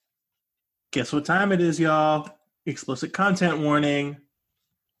Guess what time it is, y'all? Explicit content warning.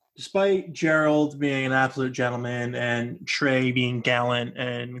 Despite Gerald being an absolute gentleman and Trey being gallant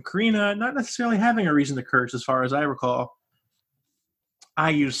and Karina not necessarily having a reason to curse as far as I recall,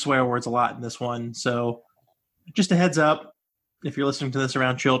 I use swear words a lot in this one. So just a heads up, if you're listening to this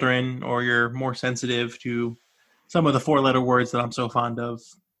around children or you're more sensitive to some of the four-letter words that I'm so fond of,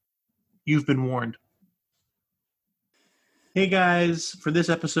 you've been warned. Hey guys, for this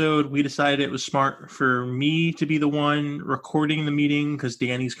episode, we decided it was smart for me to be the one recording the meeting because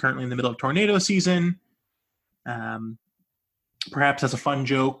Danny's currently in the middle of tornado season. Perhaps as a fun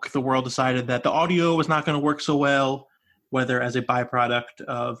joke, the world decided that the audio was not going to work so well, whether as a byproduct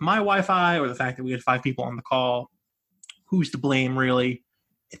of my Wi-Fi or the fact that we had 5 people on the call. Who's to blame, really?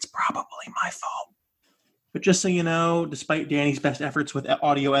 It's probably my fault. But just so you know, despite Danny's best efforts with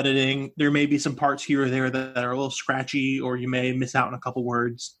audio editing, there may be some parts here or there that are a little scratchy, or you may miss out on a couple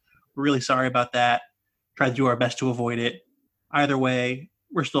words. We're really sorry about that. Try to do our best to avoid it. Either way,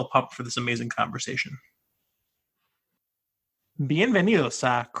 we're still pumped for this amazing conversation. Bienvenidos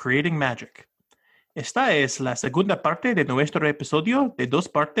a Creating Magic. Esta es la segunda parte de nuestro episodio de 2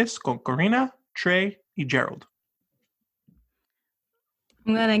 partes con Karina, Trey, y Gerald.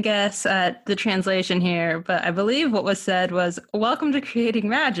 I'm going to guess at the translation here, but I believe what was said was, welcome to Creating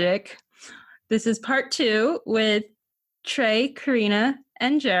Magic. This is part 2 with Trey, Karina,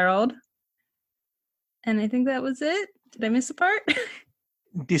 and Gerald. And I think that was it. Did I miss a part?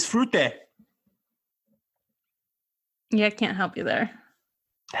 Disfrute. Yeah, I can't help you there.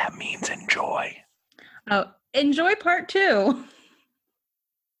 That means enjoy. Oh, enjoy part 2.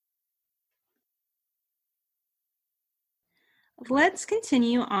 Let's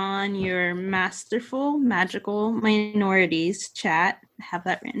continue on your masterful, magical minorities chat. I have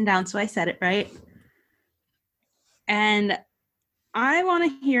that written down so I said it right. And I want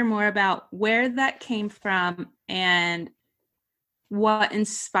to hear more about where that came from and what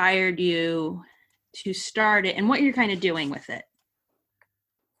inspired you to start it and what you're kind of doing with it.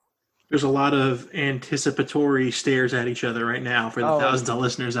 There's a lot of anticipatory stares at each other right now for the thousands of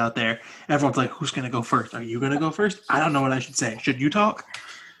listeners out there. Everyone's like, who's going to go first? Are you going to go first? I don't know what I should say. Should you talk?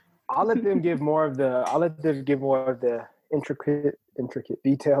 I'll let them give more of the intricate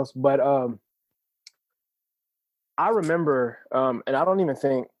details. But I remember, and I don't even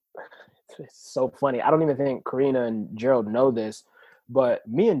think, it's so funny. I don't even think Karina and Gerald know this, but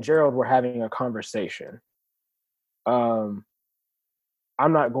me and Gerald were having a conversation.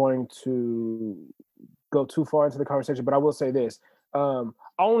 I'm not going to go too far into the conversation, but I will say this.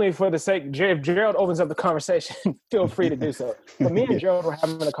 Only for the sake, if Gerald opens up the conversation, feel free to do so. But me and Gerald were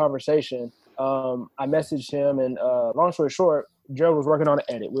having a conversation. I messaged him, and long story short, Gerald was working on an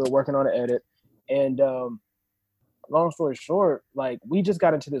edit. We were working on an edit. And long story short, like, we just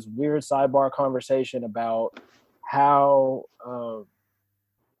got into this weird sidebar conversation about how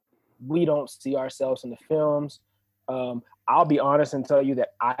we don't see ourselves in the films. I'll be honest and tell you that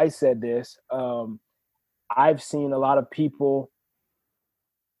I said this. I've seen a lot of people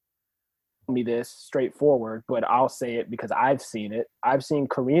tell me this straightforward, but I'll say it because I've seen it. I've seen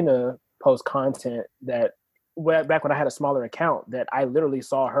Karina post content that back when I had a smaller account that I literally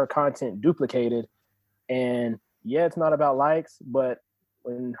saw her content duplicated. And yeah, it's not about likes, but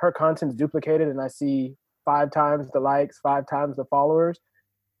when her content's duplicated and I see 5 times the likes, 5 times the followers,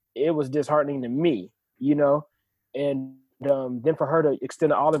 it was disheartening to me, you know? And then for her to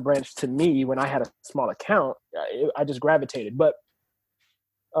extend the olive branch to me when I had a small account, I just gravitated. But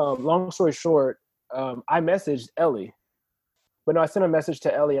long story short, I messaged Ellie. But no, I sent a message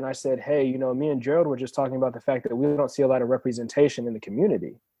to Ellie and I said, hey, you know, me and Gerald were just talking about the fact that we don't see a lot of representation in the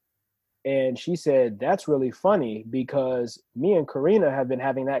community. And she said, that's really funny because me and Karina have been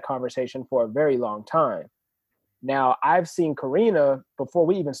having that conversation for a very long time. Now, I've seen Karina, before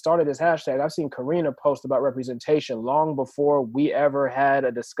we even started this hashtag, I've seen Karina post about representation long before we ever had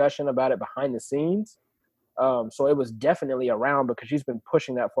a discussion about it behind the scenes. So it was definitely around because she's been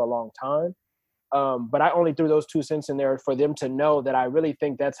pushing that for a long time. But I only threw those 2 cents in there for them to know that I really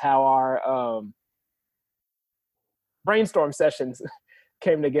think that's how our brainstorm sessions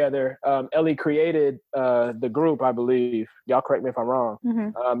came together. Ellie created the group, I believe. Y'all correct me if I'm wrong.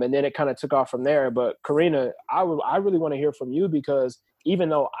 Mm-hmm. And then it kind of took off from there. But Karina, I really want to hear from you because even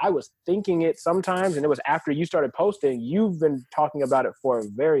though I was thinking it sometimes, and it was after you started posting, you've been talking about it for a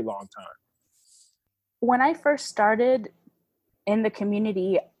very long time. When I first started in the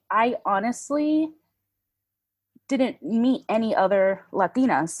community, I honestly didn't meet any other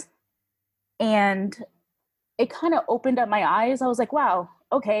Latinas. And it kind of opened up my eyes. I was like, wow,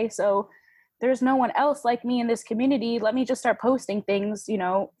 okay, so there's no one else like me in this community. Let me just start posting things,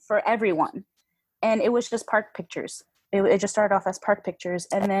 for everyone. And it was just park pictures. It just started off as park pictures.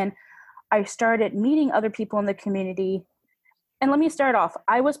 And then I started meeting other people in the community. And let me start off.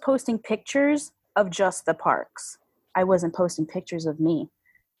 I was posting pictures of just the parks. I wasn't posting pictures of me.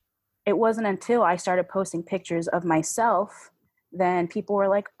 It wasn't until I started posting pictures of myself, then people were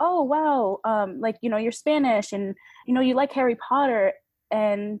like, oh, wow, you're Spanish and, you like Harry Potter.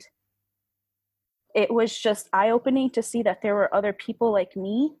 And it was just eye-opening to see that there were other people like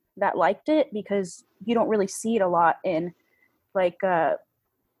me that liked it, because you don't really see it a lot in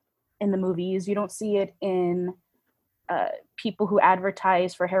in the movies. You don't see it in people who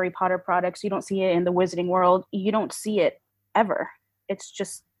advertise for Harry Potter products. You don't see it in the Wizarding World. You don't see it ever. It's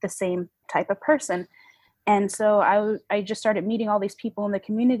just the same type of person. And so I just started meeting all these people in the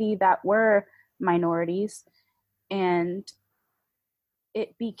community that were minorities, and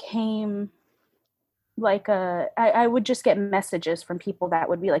it became like I would just get messages from people that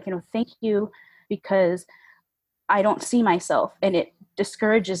would be like, thank you, because I don't see myself, and it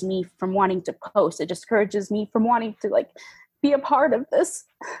discourages me from wanting to post. It discourages me from wanting to be a part of this.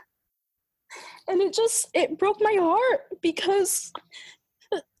 And it broke my heart, because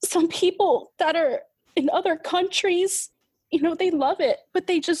some people that are in other countries, they love it, but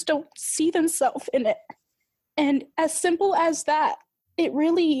they just don't see themselves in it. And as simple as that, it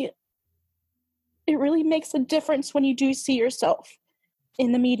really makes a difference when you do see yourself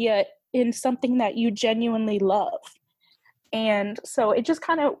in the media in something that you genuinely love. And so it just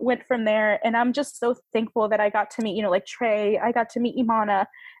kind of went from there. And I'm just so thankful that I got to meet, Trey, I got to meet Imana,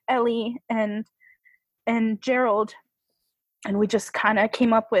 Ellie, and Gerald. And we just kind of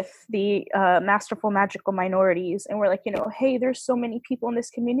came up with the Masterful Magical Minorities. And we're like, hey, there's so many people in this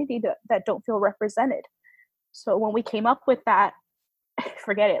community that don't feel represented. So when we came up with that,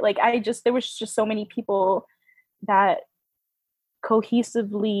 forget it. There was just so many people that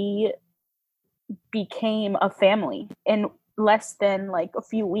cohesively became a family in less than a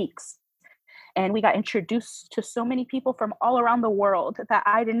few weeks. And we got introduced to so many people from all around the world that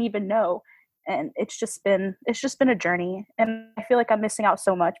I didn't even know. And it's just been a journey. And I feel like I'm missing out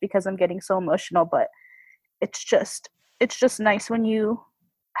so much because I'm getting so emotional, but it's just nice when you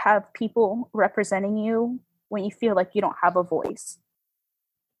have people representing you when you feel like you don't have a voice.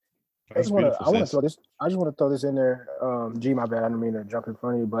 I just want to throw this in there. G, my bad. I didn't mean to jump in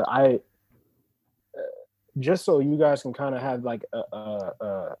front of you, but just so you guys can kind of have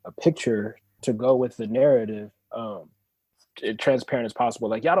a picture to go with the narrative, transparent as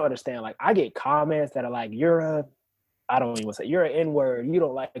possible. Y'all don't understand. I get comments that are like, you're an N-word. You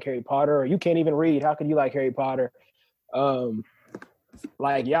don't like Harry Potter, or you can't even read. How can you like Harry Potter? Y'all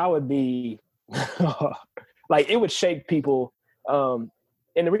would be it would shake people.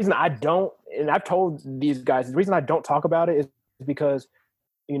 And the reason I don't, and I've told these guys, the reason I don't talk about it is because,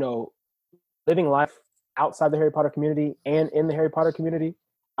 living life outside the Harry Potter community and in the Harry Potter community,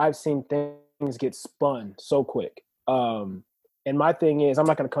 I've seen things get spun so quick. And my thing is, I'm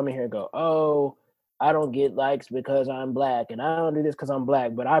not going to come in here and go, oh, I don't get likes because I'm black, and I don't do this because I'm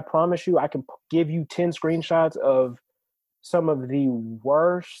black. But I promise you, I can give you 10 screenshots of some of the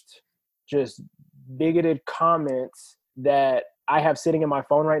worst, just bigoted comments that I have sitting in my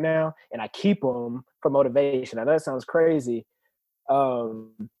phone right now, and I keep them for motivation. I know that sounds crazy, but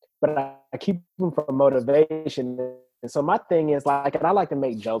I keep them for motivation. And so my thing is and I like to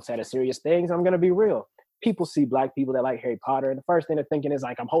make jokes out of serious things. I'm going to be real. People see black people that like Harry Potter, and the first thing they're thinking is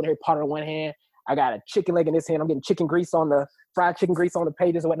I'm holding Harry Potter in one hand. I got a chicken leg in this hand. I'm getting fried chicken grease on the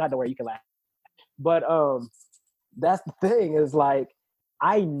pages and whatnot. Don't worry, you can laugh. But that's the thing is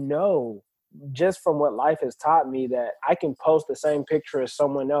I know just from what life has taught me that I can post the same picture as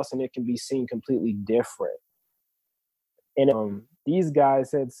someone else and it can be seen completely different. And these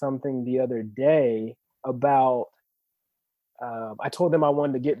guys said something the other day about, I told them I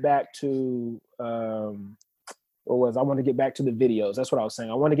wanted to get back to, I wanted to get back to the videos. That's what I was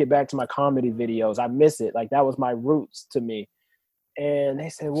saying. I want to get back to my comedy videos. I miss it. That was my roots to me. And they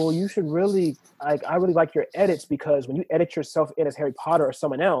said, well, you should really, I really like your edits, because when you edit yourself in as Harry Potter or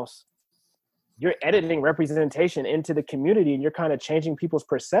someone else, you're editing representation into the community and you're kind of changing people's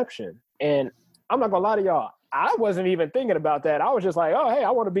perception. And I'm not gonna lie to y'all, I wasn't even thinking about that. I was just like, oh, hey, I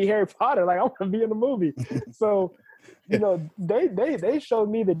want to be Harry Potter. I want to be in the movie. So, they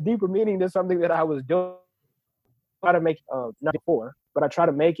showed me the deeper meaning to something that I was doing. I try to make not before, but I try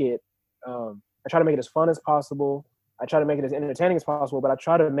to make it. I try to make it as fun as possible. I try to make it as entertaining as possible, but I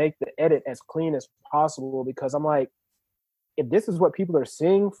try to make the edit as clean as possible, because I'm like, if this is what people are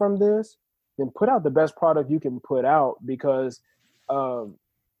seeing from this, then put out the best product you can put out, because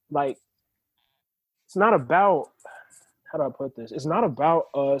it's not about, how do I put this? It's not about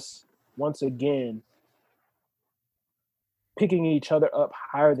us, once again, picking each other up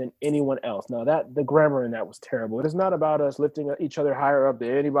higher than anyone else. Now, that the grammar in that was terrible. It is not about us lifting each other higher up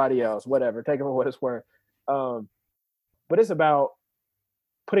than anybody else, whatever, take it for what it's worth. But it's about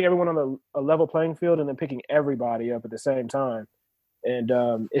putting everyone on a level playing field and then picking everybody up at the same time. And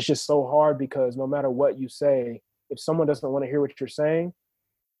it's just so hard because no matter what you say, if someone doesn't want to hear what you're saying,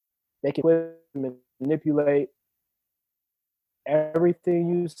 they can manipulate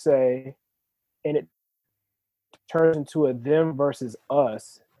everything you say, and it turns into a them versus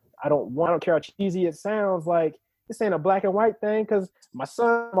us. I don't care how cheesy it sounds. Like, this ain't a black and white thing because my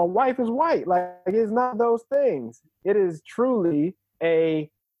wife is white. Like, it's not those things. It is truly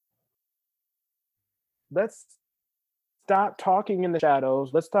let's stop talking in the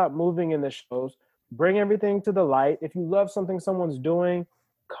shadows. Let's stop moving in the shadows. Bring everything to the light. If you love something someone's doing,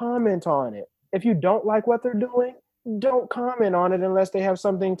 comment on it. If you don't like what they're doing, don't comment on it unless they have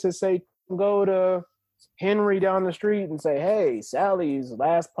something to say. Go to Henry down the street and say, hey, Sally's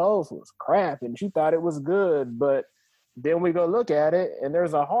last post was crap and she thought it was good, but then we go look at it and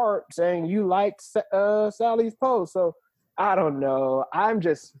there's a heart saying you liked Sally's post. So I don't know. I'm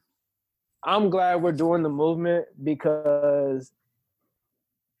glad we're doing the movement because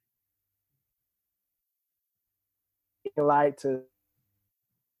like to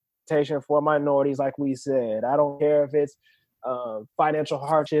for minorities, like we said. I don't care if it's financial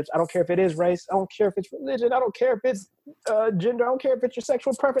hardships. I don't care if it is race. I don't care if it's religion. I don't care if it's gender. I don't care if it's your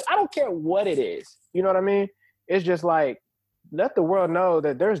sexual preference. I don't care what it is. You know what I mean? It's just like, let the world know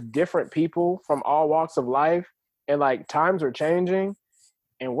that there's different people from all walks of life, and like times are changing,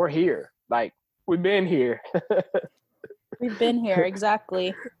 and we're here. Like, we've been here. We've been here,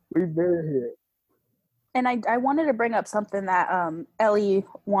 exactly. We've been here. And I wanted to bring up something that Ellie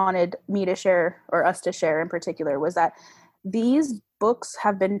wanted me to share, or us to share in particular, was that these books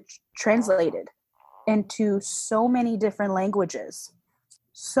have been translated into so many different languages.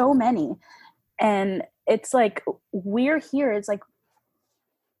 So many. And it's like, we're here. It's like,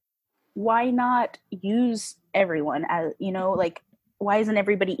 why not use everyone as, like, why isn't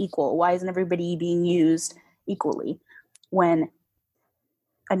everybody equal? Why isn't everybody being used equally? When,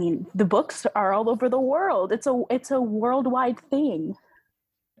 I mean, the books are all over the world. It's a worldwide thing.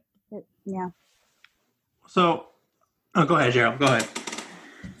 Yeah. So, go ahead, Gerald. Go ahead.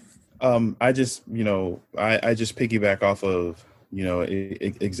 I just piggyback off of,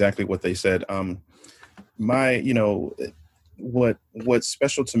 exactly what they said. What's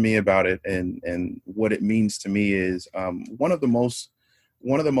special to me about it and what it means to me is one of the most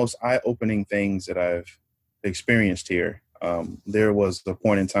eye-opening things that I've experienced here. There was a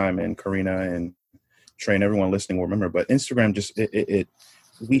point in time, and Karina and Trey and everyone listening will remember, but Instagram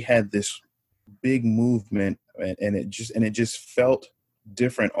we had this big movement, and it just felt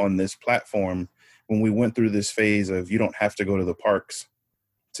different on this platform when we went through this phase of, you don't have to go to the parks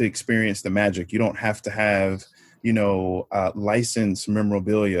to experience the magic. You don't have to have, licensed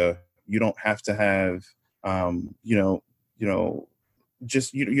memorabilia. You don't have to have, you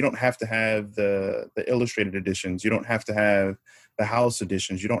don't have to have the illustrated editions. You don't have to have the house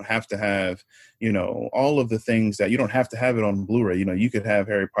editions. You don't have to have, all of the things that you don't have to have it on Blu-ray. You could have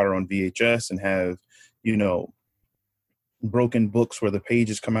Harry Potter on VHS and have, broken books where the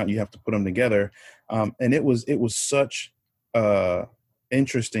pages come out and you have to put them together. And it was such a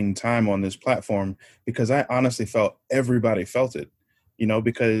interesting time on this platform because I honestly felt everybody felt it,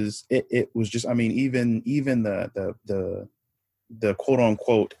 because it was just, I mean, even the quote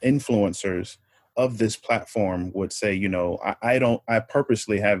unquote influencers of this platform would say, I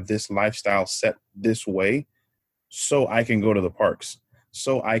purposely have this lifestyle set this way so I can go to the parks,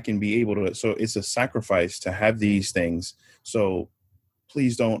 so I can be able to, so it's a sacrifice to have these things. So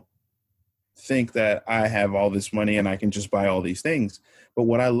please don't think that I have all this money and I can just buy all these things. But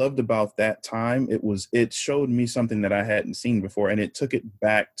what I loved about that time, it showed me something that I hadn't seen before, and it took it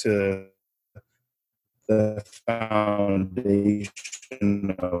back to the foundation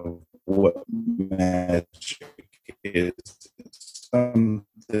of what magic is. It's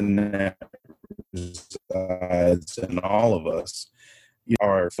something that resides in all of us.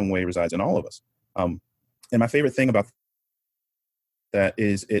 Some way resides in all of us. And my favorite thing about that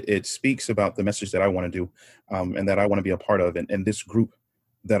is it speaks about the message that I want to do, and that I want to be a part of. And this group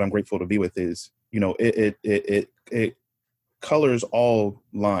that I'm grateful to be with is, it colors all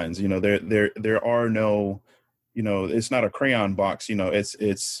lines. There are no, it's not a crayon box.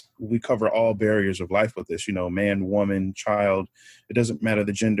 We cover all barriers of life with this, man, woman, child. It doesn't matter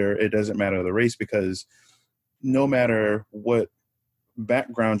the gender. It doesn't matter the race, because no matter what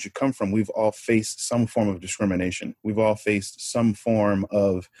backgrounds you come from, we've all faced some form of discrimination. We've all faced some form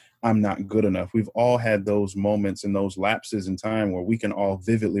of I'm not good enough. We've all had those moments and those lapses in time where we can all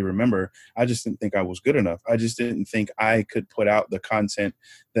vividly remember, I just didn't think I was good enough. I just didn't think I could put out the content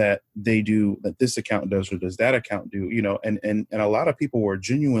that they do, that this account does, or does that account do, you know, and a lot of people were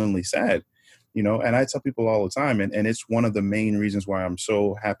genuinely sad, you know, and I tell people all the time, and it's one of the main reasons why I'm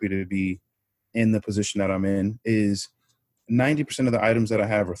so happy to be in the position that I'm in, is 90% of the items that I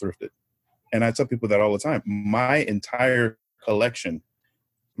have are thrifted. And I tell people that all the time. My entire collection,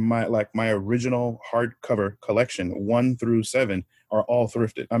 my original hardcover collection, 1 through 7, are all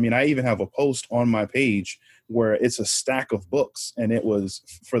thrifted. I mean, I even have a post on my page where it's a stack of books, and it was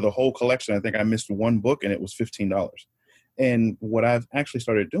for the whole collection. I think I missed one book, and it was $15. And what I've actually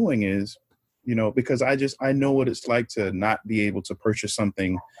started doing is, you know, because I know what it's like to not be able to purchase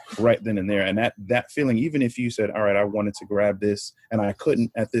something right then and there. And that feeling, even if you said, all right, I wanted to grab this and I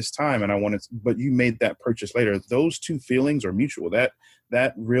couldn't at this time, and I wanted to, but you made that purchase later, those two feelings are mutual.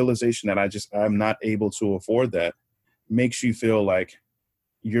 That realization that I'm not able to afford that makes you feel like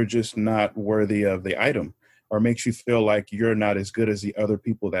you're just not worthy of the item, or makes you feel like you're not as good as the other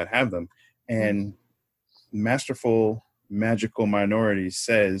people that have them. And Masterful Magical Minorities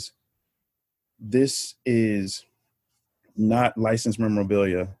says, this is not licensed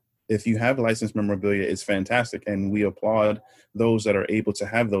memorabilia. If you have licensed memorabilia, it's fantastic, and we applaud those that are able to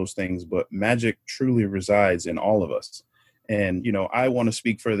have those things, but magic truly resides in all of us. And, you know, I want to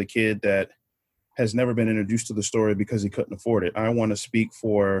speak for the kid that has never been introduced to the story because he couldn't afford it. I want to speak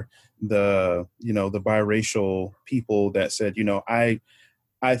for the, you know, the biracial people that said, you know, I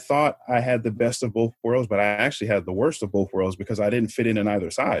thought I had the best of both worlds, but I actually had the worst of both worlds because I didn't fit in either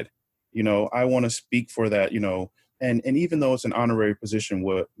side. You know, I want to speak for that, you know, and even though it's an honorary position,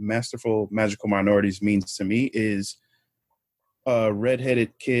 what Masterful Magical Minorities means to me is a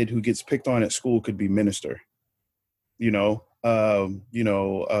redheaded kid who gets picked on at school could be minister. A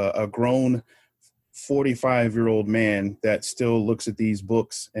grown 45-year-old man that still looks at these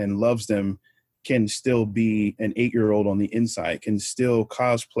books and loves them can still be an 8-year-old on the inside, can still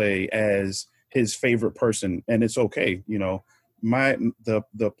cosplay as his favorite person. And it's okay. You know,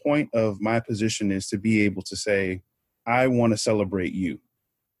 the point of my position is to be able to say, I want to celebrate you.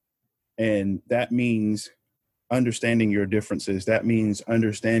 And that means understanding your differences. That means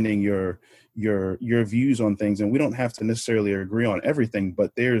understanding your views on things. And we don't have to necessarily agree on everything,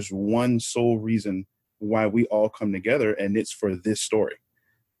 but there's one sole reason why we all come together, and it's for this story.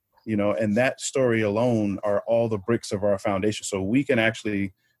 You know, and that story alone are all the bricks of our foundation. So we can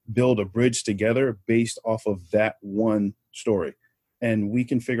actually build a bridge together based off of that one story. And we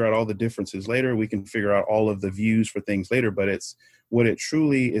can figure out all the differences later. We can figure out all of the views for things later. But it's what it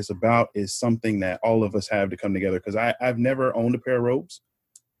truly is about is something that all of us have to come together. Because I've never owned a pair of robes.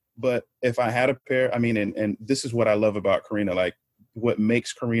 But if I had a pair, I mean, and this is what I love about Karina. Like, what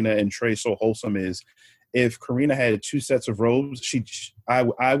makes Karina and Trey so wholesome is if Karina had 2 sets of robes,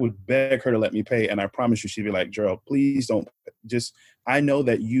 I would beg her to let me pay. And I promise you, she'd be like, Gerald, please don't. Just, I know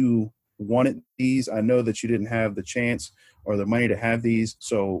that you wanted these. I know that you didn't have the chance or the money to have these.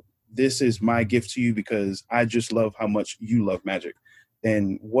 So this is my gift to you because I just love how much you love magic.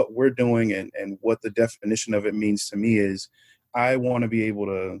 And what we're doing and what the definition of it means to me is I want to be able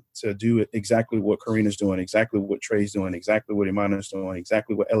to do exactly what Karina's doing, exactly what Trey's doing, exactly what Imana's doing,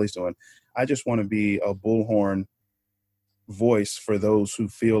 exactly what Ellie's doing. I just want to be a bullhorn voice for those who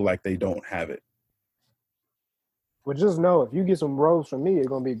feel like they don't have it. Well, just know if you get some robes from me, it's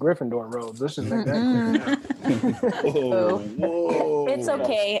gonna be Gryffindor robes. Let's just make that clear. Whoa. It's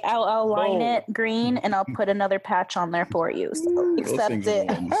okay. I'll line it green and I'll put another patch on there for you. So accept it.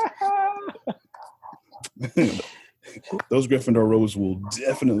 Those Gryffindor robes will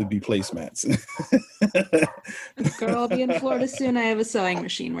definitely be placemats. Girl, I'll be in Florida soon. I have a sewing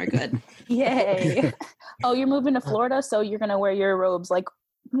machine. We're good. Yay. Oh, you're moving to Florida, so you're gonna wear your robes like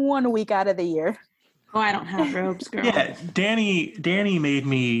 1 week out of the year. Oh, I don't have robes, girl. Yeah, Danny made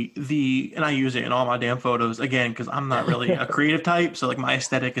me and I use it in all my damn photos, again, because I'm not really a creative type. So like my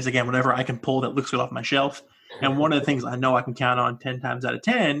aesthetic is, again, whatever I can pull that looks good off my shelf. And one of the things I know I can count on 10 times out of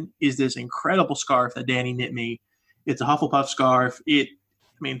 10 is this incredible scarf that Danny knit me. It's a Hufflepuff scarf.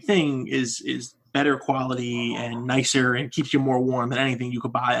 Thing is better quality and nicer and keeps you more warm than anything you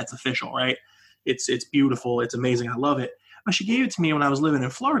could buy that's official, right? It's beautiful. It's amazing. I love it. But she gave it to me when I was living in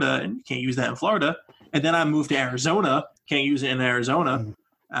Florida, and you can't use that in Florida. And then I moved to Arizona. Can't use it in Arizona.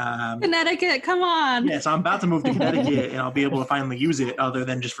 Connecticut, come on. Yeah, so I'm about to move to Connecticut, and I'll be able to finally use it other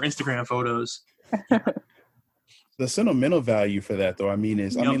than just for Instagram photos. the sentimental value for that, though, I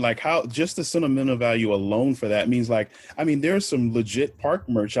mean, like how just the sentimental value alone for that means, like, I mean, there's some legit park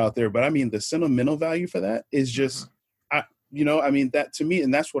merch out there, but I mean, the sentimental value for that is just, I mean, that to me,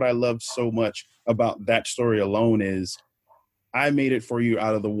 and that's what I loved so much about that story alone is I made it for you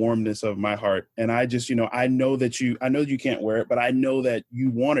out of the warmness of my heart. And I just, I know you can't wear it, but I know that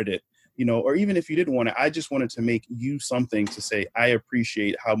you wanted it, or even if you didn't want it, I just wanted to make you something to say, I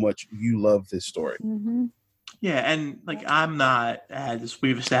appreciate how much you love this story. Mm-hmm. Yeah, and like I'm not, as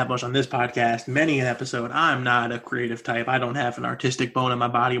we've established on this podcast, many an episode, I'm not a creative type. I don't have an artistic bone in my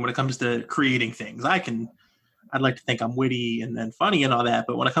body when it comes to creating things. I'd like to think I'm witty and funny and all that,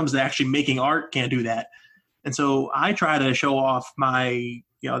 but when it comes to actually making art, can't do that. And so I try to show off my,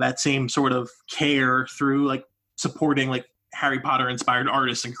 that same sort of care through like supporting like Harry Potter inspired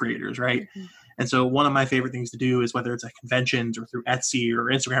artists and creators, right? Mm-hmm. And so one of my favorite things to do is, whether it's at conventions or through Etsy or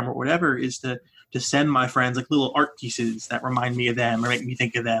Instagram or whatever, is to send my friends like little art pieces that remind me of them or make me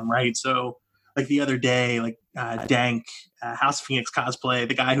think of them, right? So like the other day, like Dank, House of Phoenix cosplay,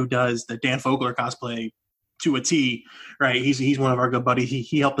 the guy who does the Dan Fogler cosplay to a T, right? He's one of our good buddies.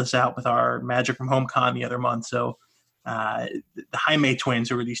 He helped us out with our Magic from HomeCon the other month. So the Jaime twins,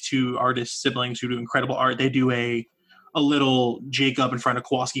 who are these two artist siblings who do incredible art, they do a little Jacob in front of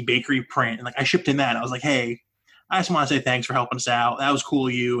Kowalski Bakery print. And like I shipped in that. I was like, hey, I just want to say thanks for helping us out. That was cool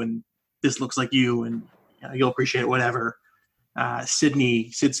of you. And this looks like you, and you'll appreciate it, whatever.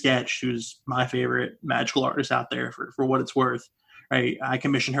 Sid Sketch, who's my favorite magical artist out there for what it's worth. Right. I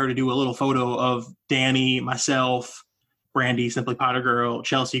commissioned her to do a little photo of Danny, myself, Brandy, Simply Potter Girl,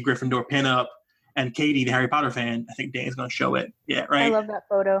 Chelsea, Gryffindor pinup, and Katie, the Harry Potter fan. I think Danny's going to show it. Yeah. Right. I love that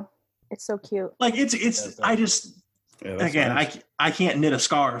photo. It's so cute. Like I just, again, nice. I can't knit a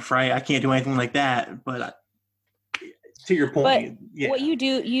scarf, right? I can't do anything like that, but to your point, what you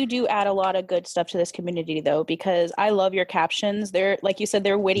do add a lot of good stuff to this community, though, because I love your captions. They're, like you said,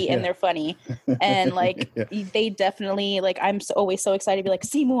 they're witty and they're funny, and like they definitely, like, I'm always so excited to be like,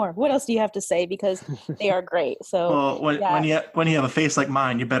 Seymour, what else do you have to say? Because they are great. So when you have a face like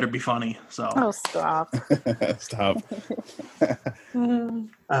mine, you better be funny. So stop. Stop.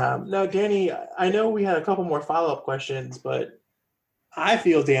 Now, Danny, I know we had a couple more follow-up questions, but I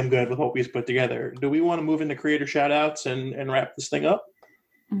feel damn good with what we've put together. Do we want to move into creator shout-outs and wrap this thing up?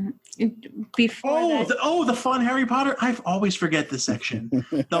 The fun Harry Potter. I always forget this section.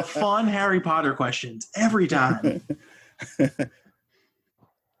 The fun Harry Potter questions every time.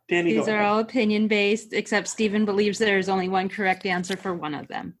 Danny, these are all opinion-based, except Stephen believes there is only one correct answer for one of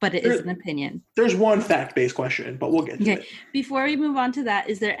them, but it is an opinion. There's one fact-based question, but we'll get to it. Before we move on to that,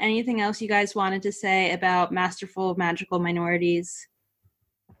 is there anything else you guys wanted to say about Masterful Magical Minorities?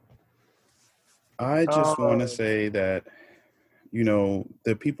 I just want to say that,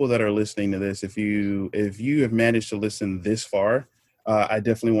 the people that are listening to this, if you have managed to listen this far, I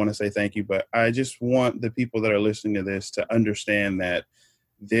definitely want to say thank you. But I just want the people that are listening to this to understand that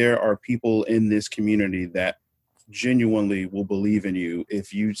there are people in this community that genuinely will believe in you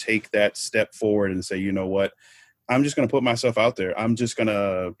if you take that step forward and say, you know what, I'm just going to put myself out there. I'm just going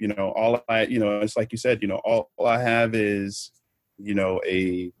to, it's like you said, all I have is,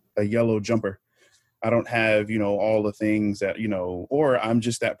 a yellow jumper. I don't have, all the things that, or I'm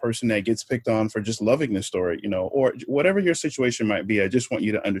just that person that gets picked on for just loving this story, or whatever your situation might be. I just want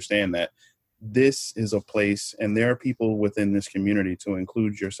you to understand that this is a place, and there are people within this community, to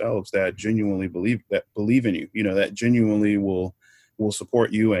include yourselves, that genuinely believe in you, that genuinely will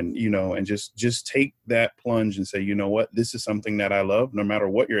support you, and, and just take that plunge and say, you know what, this is something that I love, no matter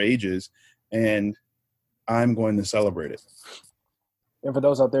what your age is, and I'm going to celebrate it. And for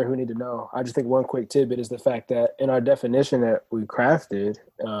those out there who need to know, I just think one quick tidbit is the fact that in our definition that we crafted,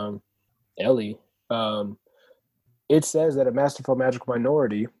 Ellie, it says that a masterful magical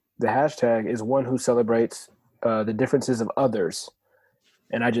minority, the hashtag, is one who celebrates the differences of others.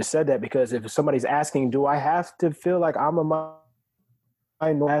 And I just said that because if somebody's asking, do I have to feel like I'm a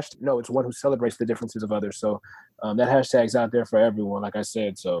minority? No, it's one who celebrates the differences of others. So that hashtag's out there for everyone, like I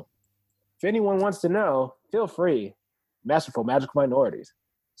said. So if anyone wants to know, feel free. Masterful Magical Minorities.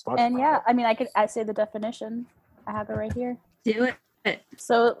 And I say the definition. I have it right here. Do it.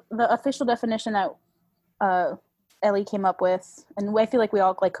 So the official definition that Ellie came up with, and I feel like we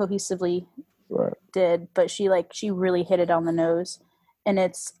all like cohesively did, but she really hit it on the nose. And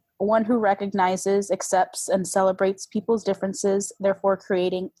it's one who recognizes, accepts, and celebrates people's differences, therefore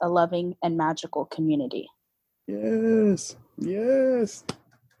creating a loving and magical community. Yes.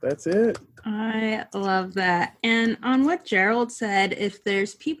 That's it. I love that. And on what Gerald said, if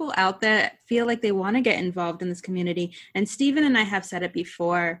there's people out there that feel like they want to get involved in this community, and Stephen and I have said it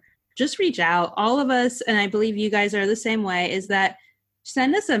before, just reach out. All of us, and I believe you guys are the same way, is that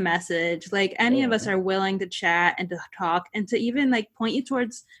send us a message. Like any of us are willing to chat and to talk and to even like point you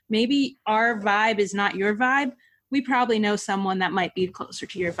towards maybe our vibe is not your vibe. We probably know someone that might be closer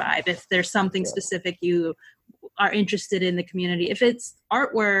to your vibe if there's something specific you are interested in the community. If it's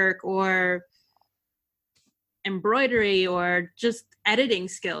artwork or embroidery or just editing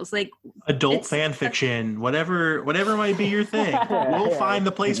skills, like adult fan fiction, whatever might be your thing, we'll find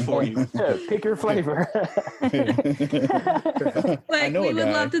the place for you. Pick your flavor. Like we would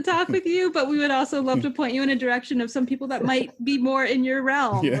love to talk with you, but we would also love to point you in a direction of some people that might be more in your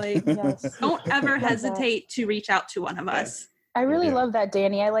realm. Like don't ever hesitate to reach out to one of us. I really love that,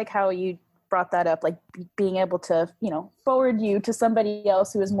 Danny. I like how you brought that up, like being able to, forward you to somebody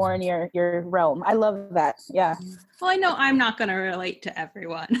else who is more in your realm. I love that. Yeah. Well, I know I'm not going to relate to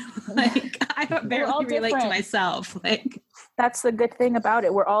everyone. Like I barely relate to myself. Like that's the good thing about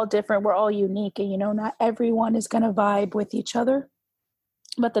it. We're all different. We're all unique, and not everyone is going to vibe with each other.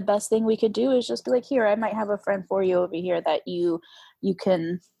 But the best thing we could do is just be like, here, I might have a friend for you over here that you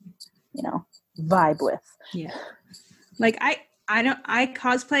can, vibe with. Yeah. Like I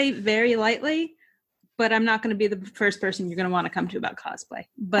cosplay very lightly, but I'm not going to be the first person you're going to want to come to about cosplay,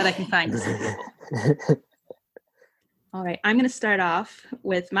 but I can find some people. All right. I'm going to start off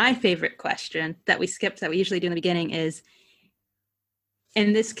with my favorite question that we skipped that we usually do in the beginning is,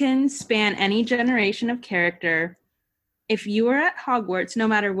 and this can span any generation of character. If you were at Hogwarts, no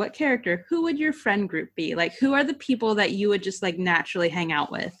matter what character, who would your friend group be? Like, who are the people that you would just like naturally hang out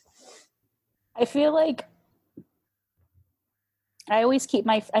with? I feel like I always keep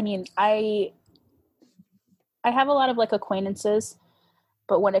I have a lot of like acquaintances,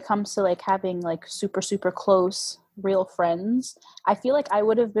 but when it comes to like having like super, super close real friends, I feel like I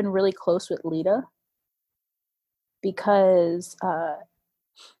would have been really close with Lita because I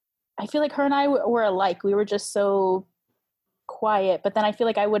feel like her and I were alike. We were just so quiet, but then I feel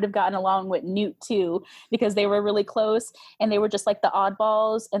like I would have gotten along with Newt too because they were really close and they were just like the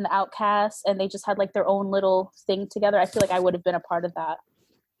oddballs and the outcasts and they just had like their own little thing together. I feel like I would have been a part of that.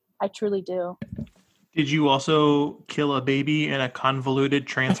 I truly do. Did you also kill a baby in a convoluted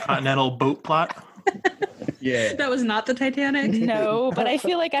transcontinental boat plot? Yeah. That was not the Titanic? No, but I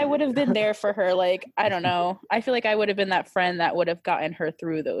feel like I would have been there for her. Like, I don't know. I feel like I would have been that friend that would have gotten her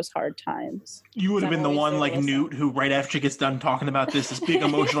through those hard times. You would have been the one like Newt who right after she gets done talking about this big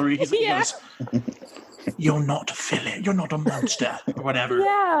emotional reason, he goes, "You're not a filly. You're not a monster," or whatever.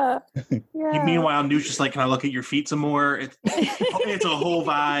 Yeah. Meanwhile, Newt's just like, "Can I look at your feet some more?" It's a whole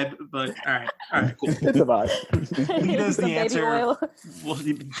vibe. But all right, cool. It's a vibe. Lita's the answer. Well,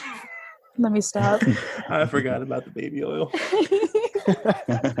 let me stop. I forgot about the baby oil.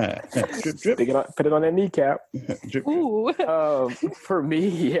 Drip, drip. Put it on that kneecap. Drip, drip. Ooh. For me,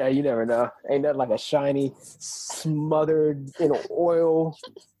 yeah, you never know. Ain't nothing like a shiny, smothered in oil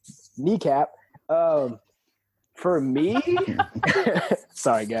kneecap. For me,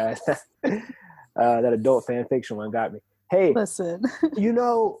 sorry guys, that adult fan fiction one got me. Hey, listen.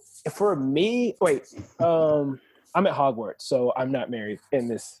 For me, I'm at Hogwarts, so I'm not married in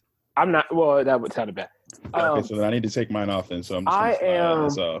this. I'm not. Well, that would sound bad. Okay, so then I need to take mine off then. So I'm just gonna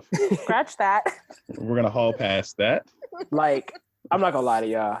this off. Scratch that. We're gonna haul past that. Like, I'm not gonna lie to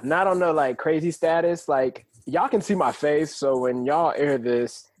y'all. Not on the like crazy status. Like, y'all can see my face, so when y'all air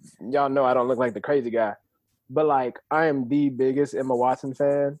this, y'all know I don't look like the crazy guy. But like, I am the biggest Emma Watson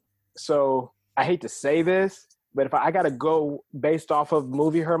fan. So I hate to say this, but if I gotta go based off of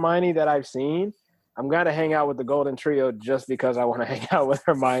movie Hermione that I've seen, I'm going to hang out with the Golden Trio just because I want to hang out with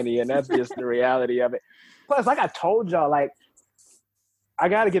Hermione, and that's just the reality of it. Plus, like I told y'all, like, I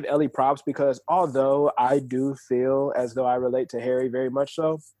got to give Ellie props because although I do feel as though I relate to Harry very much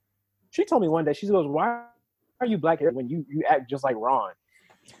so, she told me one day, she goes, "Why are you black hair when you act just like Ron?"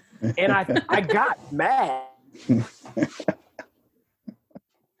 And I got mad. I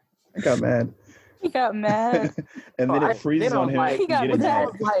got mad. He got mad. And then it freezes on him. Like, he got mad.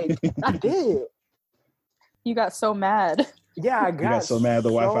 Like, I did. You got so mad. Yeah, I got so mad. The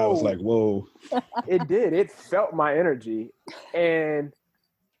Wi-Fi was like, "Whoa!" It did. It felt my energy, and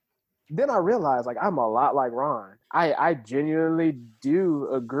then I realized, like, I'm a lot like Ron. I genuinely do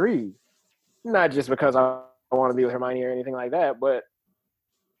agree, not just because I want to be with Hermione or anything like that, but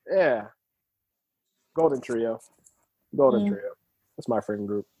yeah, Golden Trio. That's my friend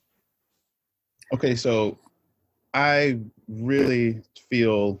group. Okay, so I really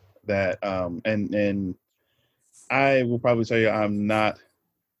feel that, and I will probably tell you I'm not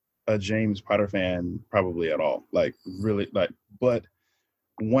a James Potter fan probably at all. Like really, like, but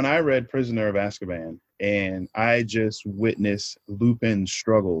when I read Prisoner of Azkaban and I just witnessed Lupin's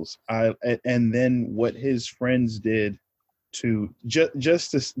struggles. And then what his friends did to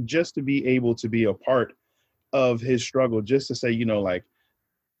just to be able to be a part of his struggle, just to say, like,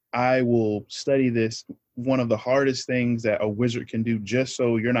 I will study this, one of the hardest things that a wizard can do, just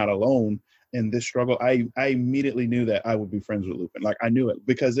so you're not alone in this struggle. I immediately knew that I would be friends with Lupin. Like, I knew it,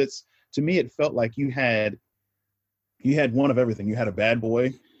 because to me, it felt like you had one of everything. You had a bad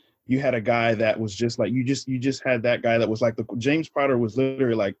boy. You had a guy that was just like, you just had that guy that was like, James Potter was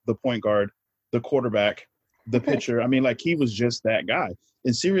literally like the point guard, the quarterback, the pitcher. I mean, like, he was just that guy.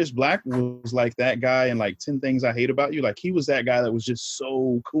 And Sirius Black was like that guy in like 10 Things I Hate About You. Like, he was that guy that was just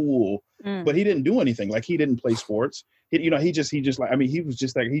so cool, but he didn't do anything. Like, he didn't play sports. He just like, I mean, he was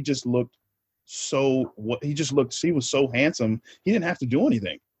just like, he just looked he was so handsome. He didn't have to do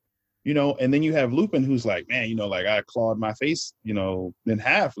anything, and then you have Lupin, who's like, man, like, I clawed my face, in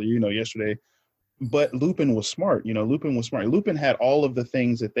half, yesterday. But Lupin was smart. Lupin was smart. Lupin had all of the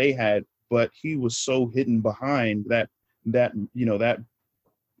things that they had, but he was so hidden behind that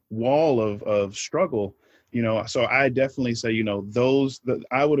wall of struggle. So I definitely say,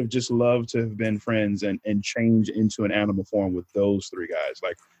 I would have just loved to have been friends and change into an animal form with those three guys.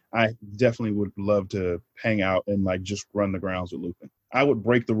 Like, I definitely would love to hang out and like just run the grounds with Lupin. I would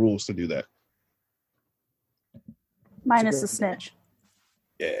break the rules to do that. Minus the snitch.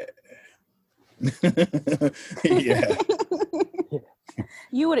 Yeah. Yeah.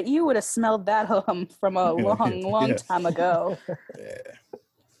 You would have smelled that from a long time ago. Yeah.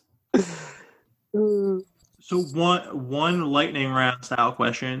 So one lightning round style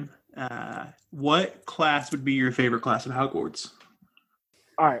question. What class would be your favorite class of Hogwarts?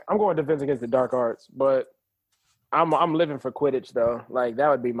 All right, I'm going Defense Against the Dark Arts, but I'm living for Quidditch though. Like, that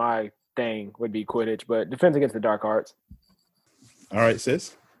would be my thing, would be Quidditch, but Defense Against the Dark Arts. All right,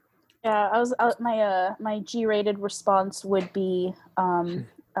 sis. Yeah, my G-rated response would be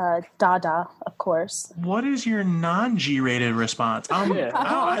Dada, of course. What is your non-G-rated response?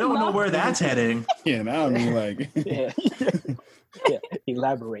 I don't know where that's heading. Yeah, now I mean, like, Yeah. Yeah,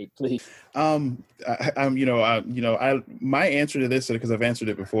 elaborate, please. My answer to this, because I've answered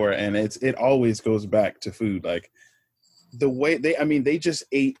it before, and it always goes back to food. Like, the way they just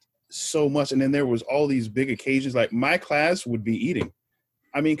ate so much, and then there was all these big occasions. Like, my class would be eating.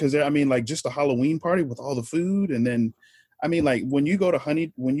 Because like, just a Halloween party with all the food, and then, like, when you go to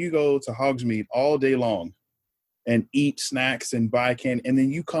Hogsmeade all day long, and eat snacks and buy candy, and then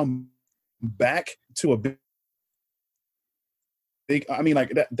you come back to a big,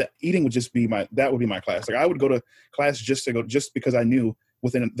 like, that eating would just be my class. Like, I would go to class just because I knew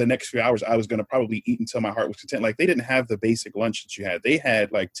within the next few hours I was going to probably eat until my heart was content. Like, they didn't have the basic lunch that you had. They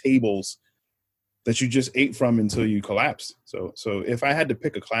had like tables that you just ate from until you collapsed. So if I had to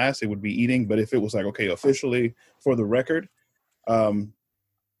pick a class, it would be eating. But if it was like, okay, officially for the record,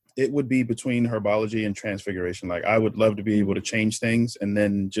 it would be between herbology and transfiguration. Like, I would love to be able to change things, and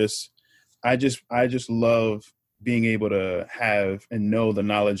then I just love being able to have and know the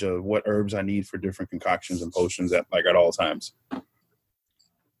knowledge of what herbs I need for different concoctions and potions at all times.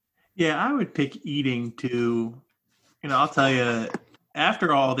 Yeah, I would pick eating too. I'll tell you,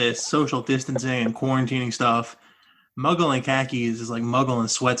 after all this social distancing and quarantining stuff, Muggle and khakis is like Muggle and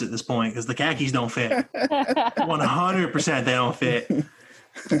sweats at this point, because the khakis don't fit. 100% they don't fit.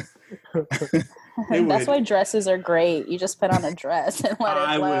 That's why dresses are great. You just put on a dress and let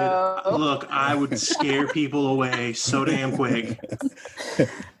it flow. I would scare people away so damn quick.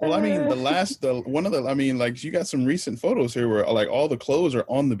 Well, you got some recent photos here where like all the clothes are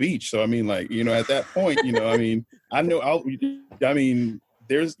on the beach. So, at that point,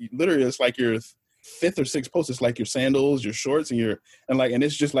 there's literally, it's like your fifth or sixth post. It's like your sandals, your shorts, and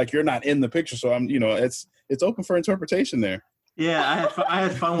it's just like you're not in the picture. So it's open for interpretation there. Yeah, I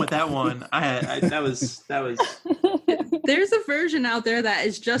had fun with that one. That was. There's a version out there that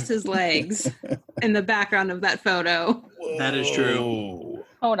is just his legs in the background of that photo. Whoa. That is true.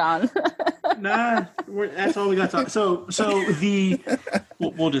 Hold on. Nah, that's all we got to talk. So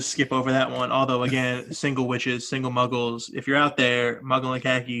we'll just skip over that one. Although, again, single witches, single muggles. If you're out there, Muggle and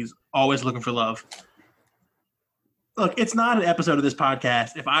khakis, always looking for love. Look, it's not an episode of this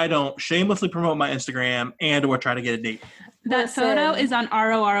podcast if I don't shamelessly promote my Instagram and/or try to get a date. That photo is on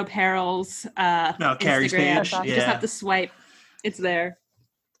ROR Apparel's Carrie's Instagram. page. You just have to swipe. It's there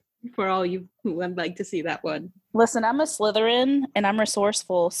for all you who would like to see that one. Listen, I'm a Slytherin and I'm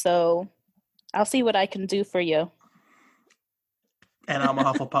resourceful, so I'll see what I can do for you. And I'm a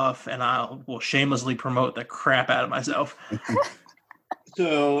Hufflepuff, and I will shamelessly promote the crap out of myself.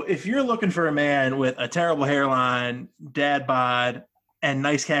 So if you're looking for a man with a terrible hairline, dad bod, and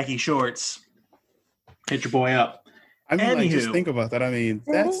nice khaki shorts, Hit your boy up. I mean, like, just Anywho. think about that. I mean,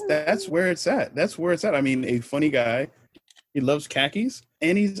 that's where it's at. That's where it's at. I mean, a funny guy. He loves khakis,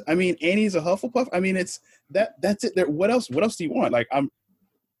 and he's a Hufflepuff. I mean, that's it. There. What else do you want? Like,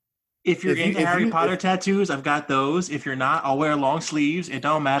 If you're into Harry Potter tattoos, I've got those. If you're not, I'll wear long sleeves. It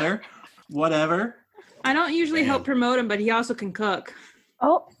don't matter. Whatever. I don't usually help promote him, but he also can cook.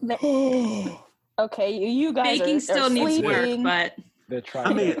 Oh, okay. You guys Baking still needs sleeping. work, but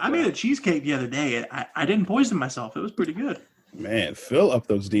I made a cheesecake the other day. I didn't poison myself. It was pretty good. Man, fill up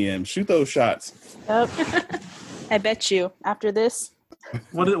those DMs. Shoot those shots. Yep. I bet you after this.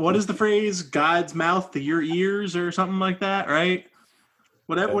 What is the phrase? God's mouth to your ears, or something like that, right?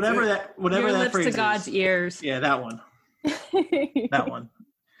 Whatever your that lips phrase to God's is. ears. Yeah, that one. That one.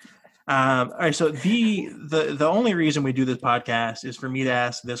 All right. So the only reason we do this podcast is for me to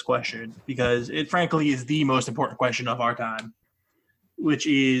ask this question, because it frankly is the most important question of our time, which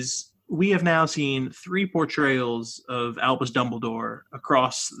is, we have now seen 3 portrayals of Albus Dumbledore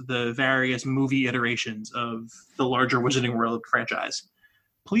across the various movie iterations of the larger Wizarding World franchise.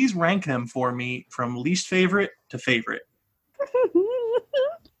 Please rank them for me from least favorite to favorite.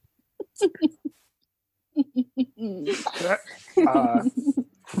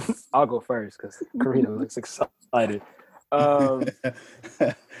 I'll go first because Karina looks excited. I'm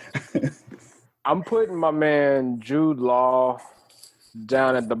putting my man Jude Law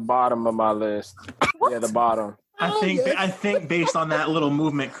down at the bottom of my list. What? Yeah, the bottom. I think based on that little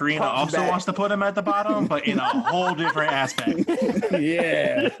movement, Karina also wants to put him at the bottom, but in a whole different aspect.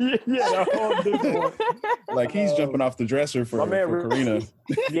 Yeah. Yeah, a whole different one. Like, he's jumping off the dresser for Karina.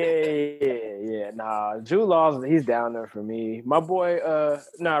 Yeah. Nah, Jude Law, he's down there for me. My boy,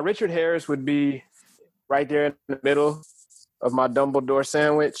 Richard Harris would be right there in the middle of my Dumbledore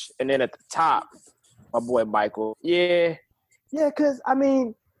sandwich. And then at the top, my boy Michael. Yeah, because, I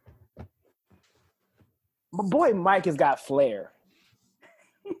mean, my boy Mike has got flair.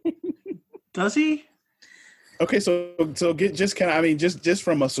 Does he? Okay, so just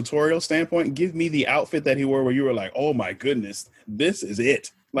from a sartorial standpoint, give me the outfit that he wore where you were like, oh my goodness, this is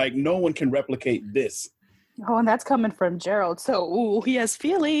it. Like, no one can replicate this. Oh, and that's coming from Gerald. So, ooh, he has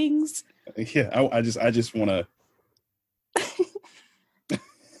feelings. Yeah, I just want to.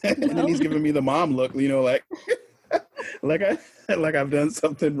 And then he's giving me the mom look, like I've done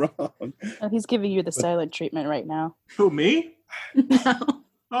something wrong. Oh, he's giving you the silent treatment right now. Who, me? No.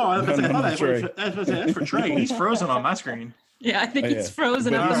 Oh, that's for Trey. He's frozen on my screen. Yeah, I think he's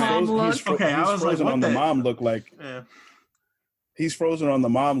frozen But at the he's mom frozen- look. he's fro- Okay, I he's was like, frozen what on the the- mom look, like Yeah. he's frozen on the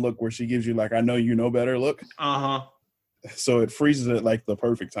mom look where she gives you like, I know you know better look. Uh-huh. So it freezes at like the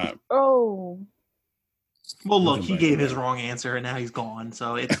perfect time. Oh. Well, look, he gave his wrong answer, and now he's gone,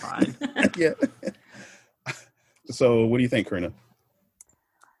 so it's fine. Yeah. So what do you think, Karina?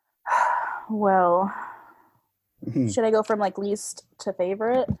 Well, Mhm. should I go from like least to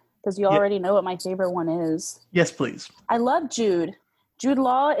favorite? Because you already know what my favorite one is. Yes, please. I love Jude. Jude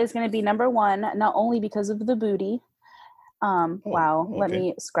Law is going to be number one, not only because of the booty. Wow, let okay.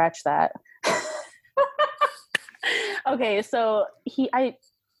 me scratch that. Okay, so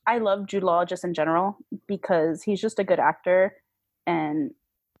I love Jude Law just in general because he's just a good actor, and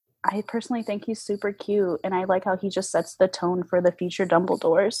I personally think he's super cute, and I like how he just sets the tone for the future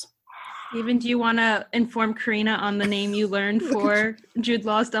Dumbledores. Steven, do you want to inform Karina on the name you learned for Jude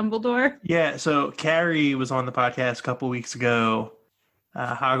Law's Dumbledore? Yeah, so Carrie was on the podcast a couple weeks ago.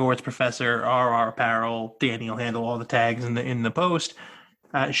 Hogwarts professor, R.R. Apparel, Danny will handle all the tags in the post.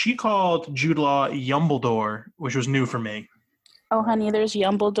 She called Jude Law Yumbledore, which was new for me. Oh, honey, there's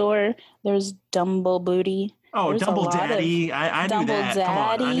Yumbledore. There's Dumblebooty. Oh, There's a Dumble lot of Daddy. I knew that. Come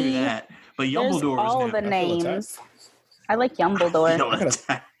on, I knew that. But There's Yumbledore all was new. the names. I like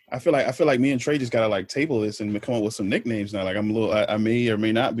Yumbledore. I feel like me and Trey just gotta like table this and come up with some nicknames now. Like I may or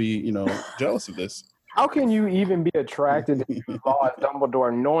may not be, jealous of this. How can you even be attracted to Jude Law as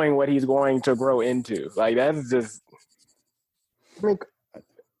Dumbledore knowing what he's going to grow into? Like, that's just... I mean,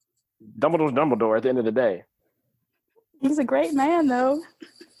 Dumbledore's Dumbledore at the end of the day. He's a great man, though.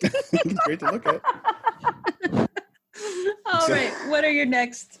 Great to look at. All right, what are your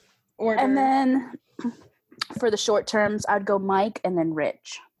next order? And then for the short terms, I'd go Mike and then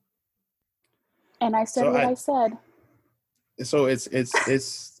Rich. And I said I said. So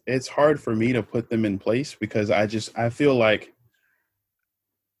it's hard for me to put them in place because I feel like,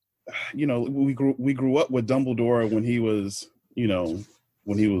 we grew up with Dumbledore when he was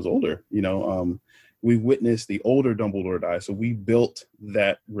older. We witnessed the older Dumbledore die, so we built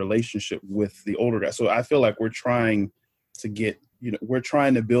that relationship with the older guy. So I feel like we're trying to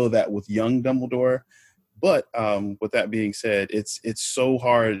build that with young Dumbledore. But with that being said, it's so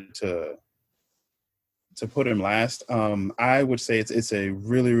hard to put him last. I would say it's a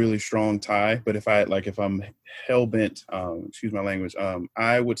really, really strong tie. But if I'm hell bent, excuse my language,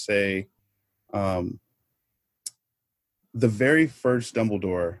 I would say the very first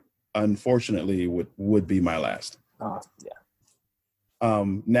Dumbledore, unfortunately, would be my last. Yeah.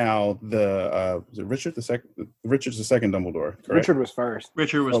 Now was it Richard the second? Richard's the second Dumbledore, correct? Richard was first.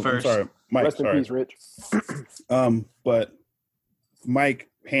 Richard was first. I'm sorry, Mike. Rest in peace, Rich. But Mike,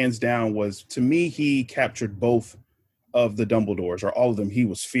 hands down, was, to me, he captured both of the Dumbledores, or all of them. He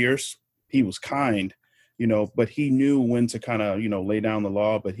was fierce, he was kind, but he knew when to kind of, lay down the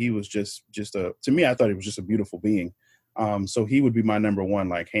law. But he was just to me, I thought he was just a beautiful being. So he would be my number one,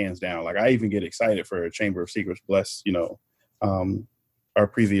 like, hands down. Like, I even get excited for Chamber of Secrets. Bless, our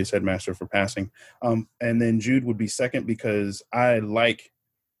previous headmaster for passing. And then Jude would be second because I love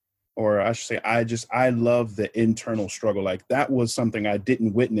the internal struggle. Like, that was something I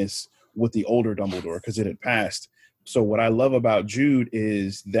didn't witness with the older Dumbledore because it had passed. So what I love about Jude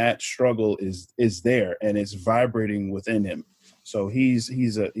is that struggle is there and it's vibrating within him. So he's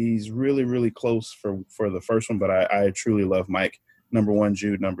really, really close for the first one, but I truly love Mike, number one,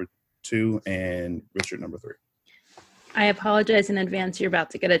 Jude, number two, and Richard, number three. I apologize in advance. You're about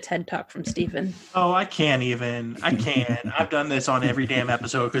to get a TED Talk from Stephen. Oh, I can't. I've done this on every damn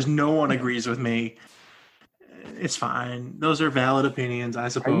episode because no one agrees with me. It's fine. Those are valid opinions, I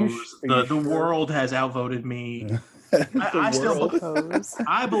suppose. The world has outvoted me.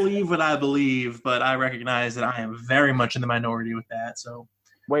 I believe what I believe, but I recognize that I am very much in the minority with that. So,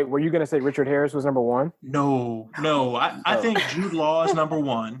 wait, were you going to say Richard Harris was number one? No. I think Jude Law is number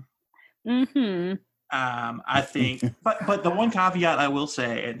one. Mm-hmm. I think, but the one caveat I will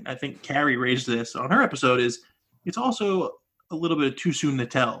say, and I think Carrie raised this on her episode, is it's also a little bit too soon to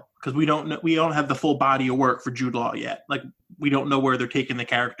tell because we don't have the full body of work for Jude Law yet. Like, we don't know where they're taking the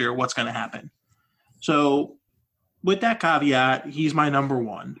character, what's going to happen. So, with that caveat, he's my number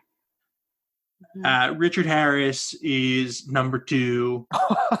one. Richard Harris is number two.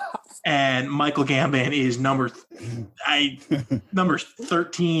 And Michael Gambon is number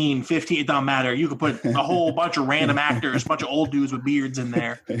 13, 15. It doesn't matter. You could put a whole bunch of random actors, a bunch of old dudes with beards in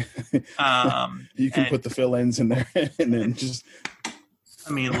there. You can put the fill-ins in there, and then just.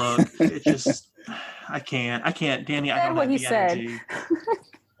 I mean, look, it just. I can't, Danny. I don't have the energy.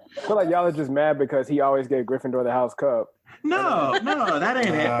 I feel like y'all are just mad because he always gave Gryffindor the House Cup. No, that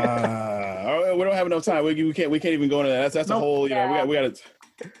ain't it. We don't have enough time. We can't even go into that. That's a whole. We got to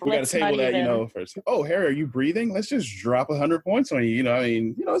table that. First. Oh, Harry, are you breathing? Let's just drop 100 points on you.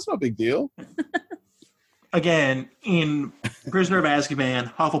 It's no big deal. Again, in Prisoner of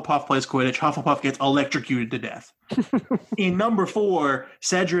Azkaban, Hufflepuff plays Quidditch. Hufflepuff gets electrocuted to death. In number 4,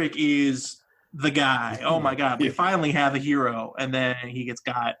 Cedric is the guy. Oh my God, we finally have a hero, and then he gets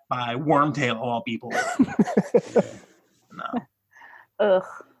got by Wormtail of all people. No. Ugh.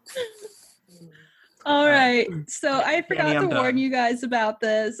 All right. So I forgot to warn you guys about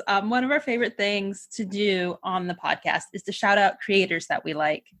this. One of our favorite things to do on the podcast is to shout out creators that we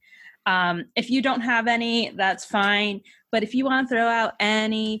like. If you don't have any, that's fine. But if you want to throw out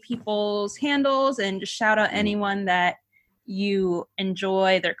any people's handles and just shout out anyone that you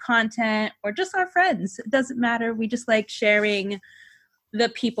enjoy their content or just our friends, it doesn't matter. We just like sharing the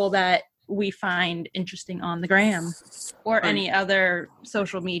people that we find interesting on the gram or any other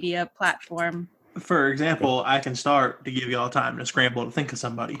social media platform. For example, I can start to give you all time to scramble to think of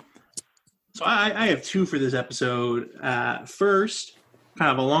somebody. So I have 2 for this episode. First,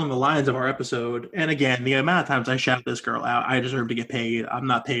 kind of along the lines of our episode, and again, the amount of times I shout this girl out, I deserve to get paid. I'm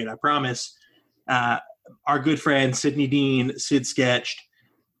not paid, I promise. Our good friend Sydney Dean, Sid Sketched.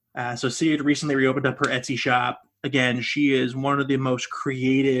 So Sid recently reopened up her Etsy shop. Again, she is one of the most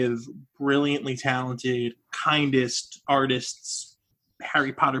creative, brilliantly talented, kindest artists,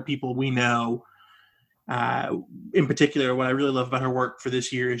 Harry Potter people we know. In particular, what I really love about her work for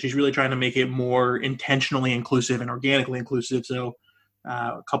this year is she's really trying to make it more intentionally inclusive and organically inclusive. So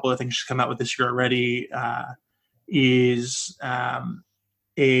a couple of things she's come out with this year already is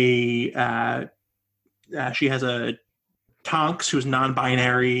she has a Tonks who's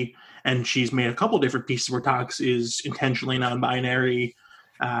non-binary, and she's made a couple different pieces where Tonks is intentionally non-binary.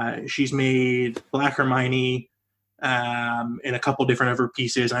 She's made Black Hermione in a couple different of her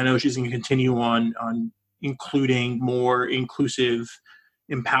pieces. I know she's going to continue on including more inclusive,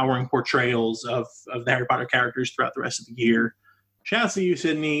 empowering portrayals of the Harry Potter characters throughout the rest of the year. Shout out to you,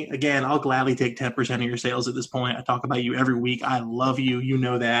 Sydney. Again, I'll gladly take 10% of your sales at this point. I talk about you every week. I love you. You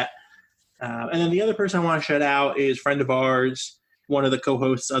know that. And then the other person I want to shout out is a friend of ours, one of the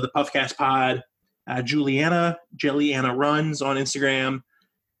co-hosts of the Puffcast Pod, Juliana Runs on Instagram.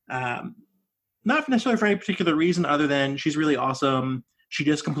 Not necessarily for any particular reason other than she's really awesome. She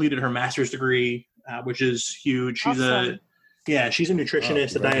just completed her master's degree, which is huge. She's Awesome. she's a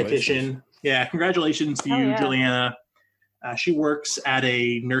nutritionist, a dietitian. Yeah, congratulations to you, Juliana. She works at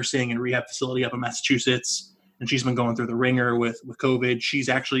a nursing and rehab facility up in Massachusetts, and she's been going through the ringer with COVID. She's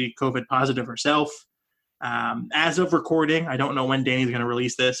actually COVID positive herself. As of recording, I don't know when Danny's going to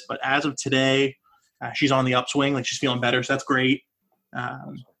release this, but as of today, she's on the upswing. Like, she's feeling better, so that's great.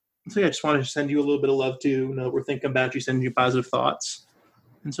 So yeah, I just wanted to send you a little bit of love too. You know, we're thinking about you, sending you positive thoughts.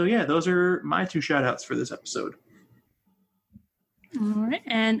 And so yeah, those are my 2 shout outs for this episode. All right,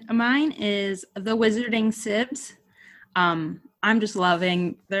 and mine is the Wizarding Sibs. I'm just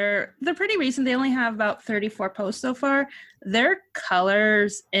loving they're pretty recent. They only have about 34 posts so far. Their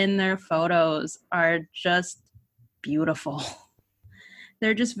colors in their photos are just beautiful.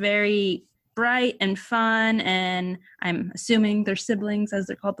 They're just very bright and fun, and I'm assuming they're siblings, as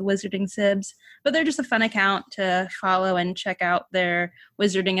they're called, the Wizarding Sibs. But they're just a fun account to follow and check out their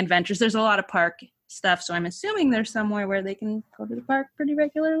wizarding adventures. There's a lot of park stuff, so I'm assuming they're somewhere where they can go to the park pretty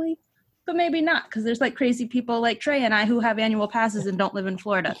regularly. But maybe not, because there's like crazy people like Trey and I who have annual passes and don't live in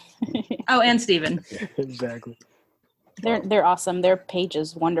Florida. Oh, and Steven. Exactly. They're awesome. Their page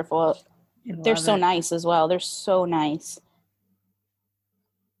is wonderful. They're so nice as well. They're so nice.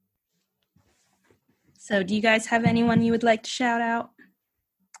 So do you guys have anyone you would like to shout out?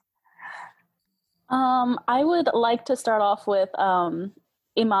 I would like to start off with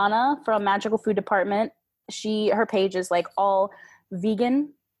Imana from Magical Food Department. Her page is like all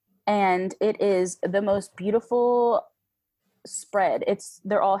vegan, and it is the most beautiful spread.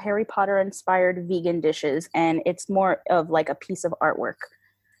 They're all Harry Potter inspired vegan dishes, and it's more of like a piece of artwork.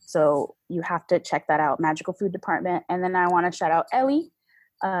 So you have to check that out, Magical Food Department. And then I want to shout out Ellie.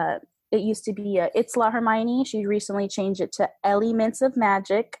 It used to be It's La Hermione. She recently changed it to Ellie Mints of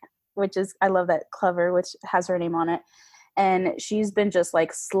Magic, which is, I love that cover, which has her name on it. And she's been just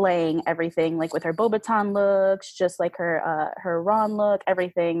like slaying everything, like with her Bobaton looks, just like her Ron look,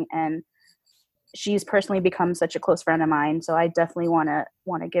 everything. And she's personally become such a close friend of mine. So I definitely want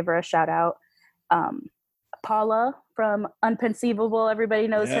to give her a shout out. Paula from Unconceivable. Everybody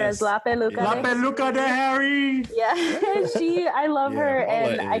knows her as Lape Luca. Lape Luca de Harry. Yeah, I love her,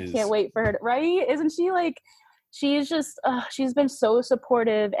 and I can't wait for her. Right? Isn't she like? She's just. She's been so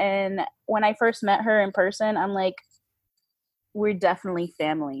supportive, and when I first met her in person, I'm like, we're definitely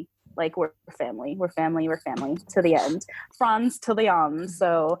family. Like, we're family. We're family. We're family to the end. Franz to the end.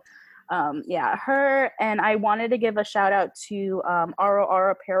 So, yeah, her. And I wanted to give a shout out to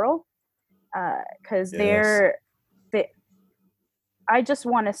ROR Apparel. Because I just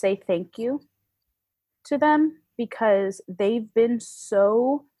want to say thank you to them, because they've been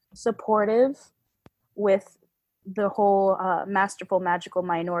so supportive with the whole Masterful Magical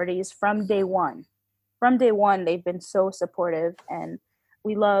Minorities from day one. From day one, they've been so supportive, and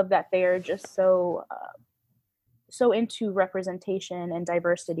we love that they're just so into representation and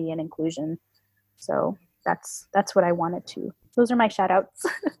diversity and inclusion. So that's what I wanted to. Those are my shout outs.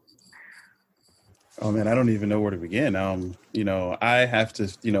 Oh man, I don't even know where to begin. I have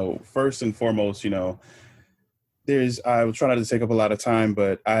to, first and foremost, I will try not to take up a lot of time,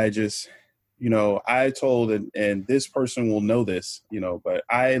 but I just, I told, and this person will know this, but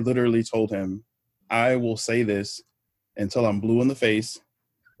I literally told him, I will say this until I'm blue in the face,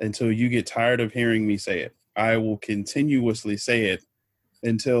 until you get tired of hearing me say it. I will continuously say it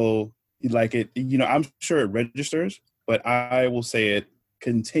until like it, I'm sure it registers, but I will say it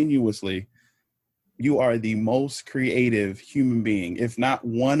continuously. You are the most creative human being, if not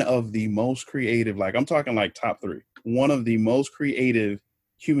one of the most creative, like I'm talking like top 3, one of the most creative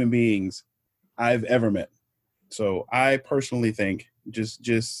human beings I've ever met. So I personally think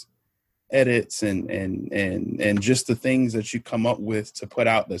just edits and just the things that you come up with to put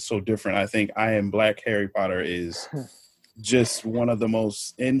out that's so different. I think I Am Black Harry Potter is just one of the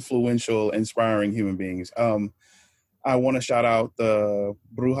most influential, inspiring human beings. I want to shout out the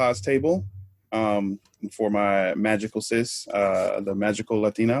Brujas table. For my magical sis, the magical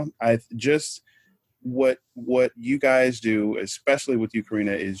Latina. What you guys do, especially with you,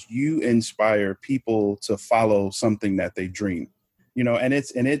 Karina, is you inspire people to follow something that they dream. And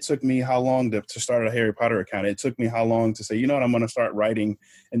it took me how long to start a Harry Potter account. It took me how long to say, I'm going to start writing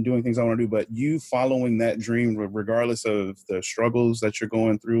and doing things I want to do. But you following that dream, regardless of the struggles that you're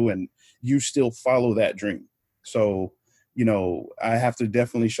going through, and you still follow that dream. So I have to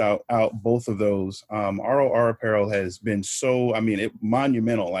definitely shout out both of those. ROR Apparel has been so,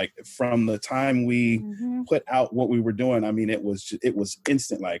 monumental. Like from the time we put out what we were doing, it was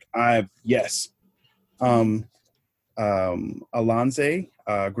instant. Like Alonze,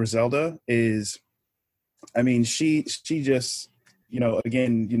 Griselda is, I mean, she just,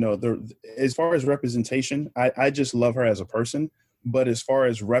 again, as far as representation, I just love her as a person. But as far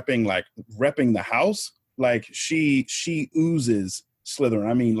as repping the house, like she oozes Slytherin.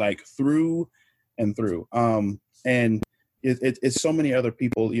 I mean, like through and through. And it's so many other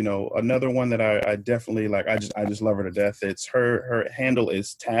people. Another one that I definitely like. I just love her to death. It's her handle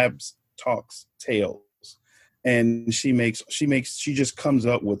is Tabs Talks Tales, and she just comes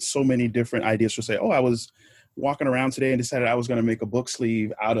up with so many different ideas. She'll say, "Oh, I was walking around today and decided I was going to make a book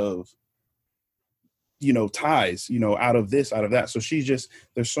sleeve out of." Ties, out of this, out of that. So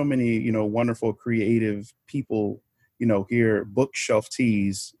there's so many, wonderful creative people, here. Bookshelf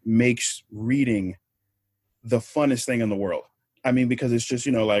Tees makes reading the funnest thing in the world. I mean, because it's just,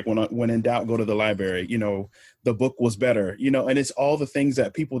 like when in doubt, go to the library, the book was better, and it's all the things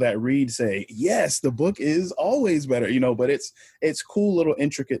that people that read say, yes, the book is always better, but it's cool little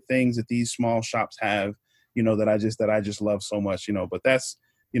intricate things that these small shops have, that I just love so much, but that's,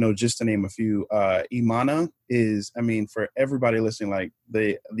 just to name a few. Imana is, I mean, for everybody listening, like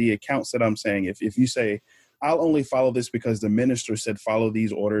the accounts that I'm saying, if you say, I'll only follow this because the minister said follow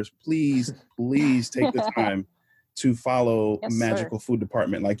these orders, please take the time to follow Magical Food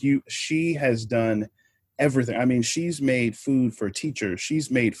Department. Like she has done everything. I mean, she's made food for teachers. She's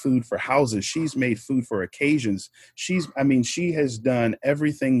made food for houses. She's made food for occasions. She has done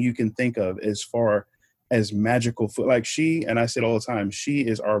everything you can think of as far as magical food. Like and I say it all the time, she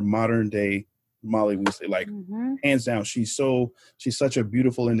is our modern day Molly Weasley, like hands down. She's such a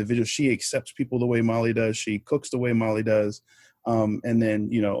beautiful individual. She accepts people the way Molly does. She cooks the way Molly does. And then,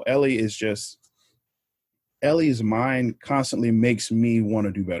 Ellie's mind constantly makes me want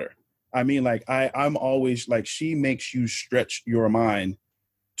to do better. I mean, like I'm always like, she makes you stretch your mind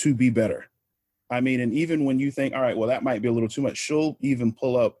to be better. I mean, and even when you think, all right, well, that might be a little too much, she'll even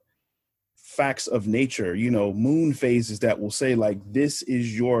pull up facts of nature, moon phases that will say like, this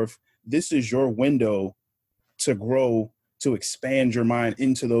is your window to grow, to expand your mind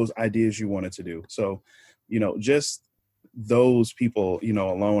into those ideas you wanted to do. So, just those people,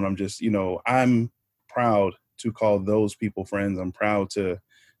 alone, I'm just, I'm proud to call those people friends. I'm proud to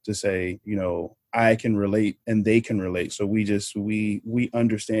say, I can relate and they can relate. So we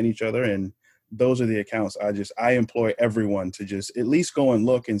understand each other, and those are the accounts. I employ everyone to just at least go and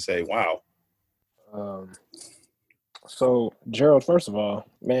look and say, wow. So Gerald, first of all,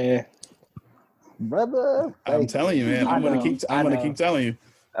 man, brother, I'm telling you, man, I'm gonna keep telling you.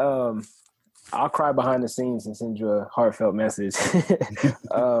 I'll cry behind the scenes and send you a heartfelt message.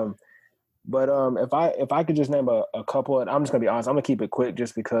 But if I could just name a couple, and I'm just gonna be honest, I'm gonna keep it quick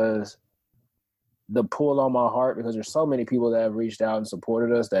just because the pull on my heart, because there's so many people that have reached out and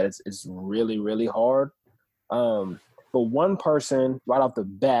supported us that it's really, really hard. But one person right off the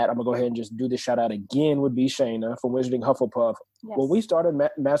bat, I'm gonna go ahead and just do this shout out again, would be Shayna from Wizarding Hufflepuff. Yes. When we started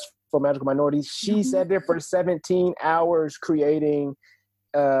Mass for Magical Minorities, she sat there for 17 hours creating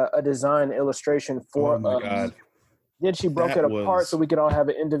a design illustration for us. God. Then she broke it apart so we could all have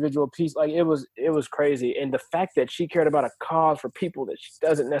an individual piece. Like it was crazy. And the fact that she cared about a cause for people that she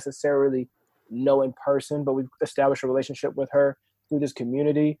doesn't necessarily know in person, but we've established a relationship with her through this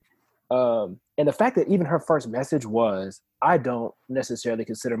community. And the fact that even her first message was, I don't necessarily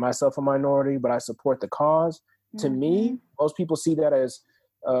consider myself a minority, but I support the cause. To me, most people see that as,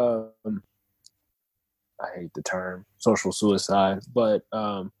 I hate the term social suicide, but,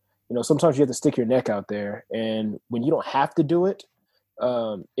 sometimes you have to stick your neck out there. And when you don't have to do it,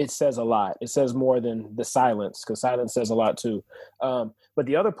 it says a lot. It says more than the silence, because silence says a lot too. But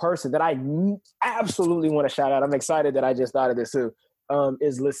the other person that I absolutely want to shout out, I'm excited that I just thought of this too,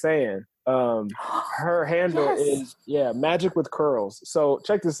 is Lisanne. Her handle is Magic with Curls. So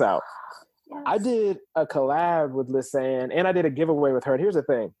check this out. Yes. I did a collab with Lisanne and I did a giveaway with her. And here's the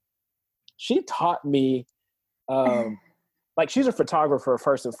thing. She taught me, like she's a photographer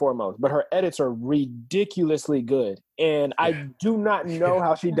first and foremost, but her edits are ridiculously good. And I do not know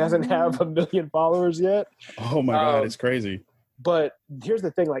how she doesn't have 1 million followers yet. Oh my God, it's crazy. But here's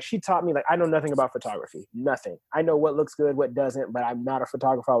the thing, like she taught me, like I know nothing about photography, nothing. I know what looks good, what doesn't, but I'm not a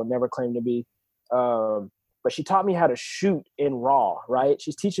photographer. I would never claim to be. But she taught me how to shoot in RAW, right?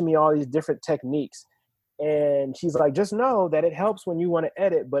 She's teaching me all these different techniques. And she's like, just know that it helps when you want to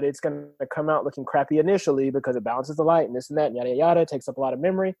edit, but it's going to come out looking crappy initially because it balances the light and this and that, and yada, yada, takes up a lot of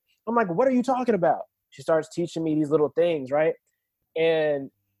memory. I'm like, what are you talking about? She starts teaching me these little things, right?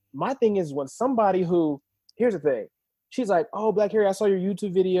 And my thing is when somebody here's the thing. She's like, oh, Black Harry, I saw your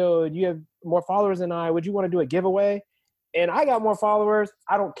YouTube video and you have more followers than I. Would you want to do a giveaway? And I got more followers.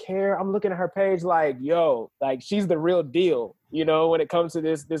 I don't care. I'm looking at her page like, yo, like she's the real deal, you know, when it comes to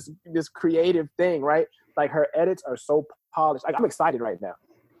this creative thing, right? Like her edits are so polished. Like I'm excited right now.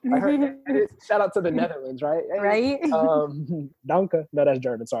 Like her edits, shout out to the Netherlands, right? Hey, Right? Danke. No, that's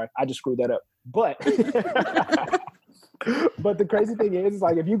German. Sorry. I just screwed that up. But but the crazy thing is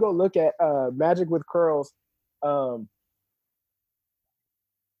like if you go look at Magic with Curls,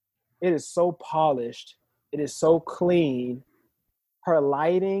 it is so polished. It is so clean. Her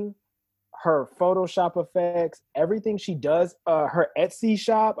lighting, her Photoshop effects, everything she does. Her Etsy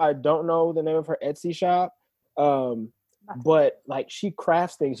shop, I don't know the name of her Etsy shop, but like she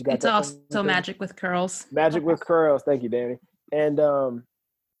crafts things. She got It's also Magic with Curls. Magic with Curls. Thank you, Danny. And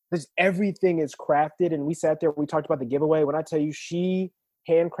everything is crafted. And we sat there. We talked about the giveaway. When I tell you, she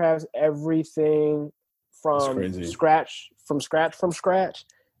handcrafts everything from scratch.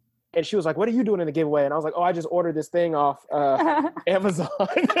 And she was like, what are you doing in the giveaway? And I was like, oh, I just ordered this thing off Amazon.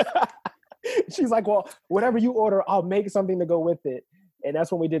 She's like, well, whatever you order, I'll make something to go with it. And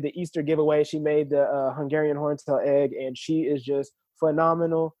that's when we did the Easter giveaway. She made the Hungarian horntail egg, and she is just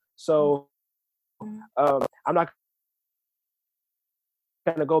phenomenal. So I'm not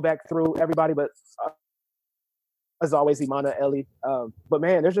going to go back through everybody, but as always, Imana, Ellie. But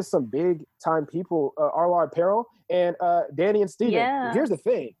man, there's just some big time people, RR Apparel and Danny and Steven. Yeah. Here's the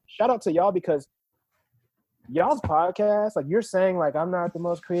thing. Shout out to y'all because y'all's podcast, like you're saying, like, I'm not the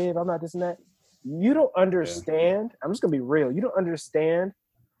most creative, I'm not this and that. You don't understand. I'm just going to be real. You don't understand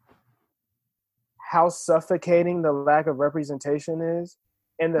how suffocating the lack of representation is.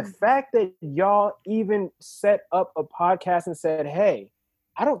 And the fact that y'all even set up a podcast and said, hey,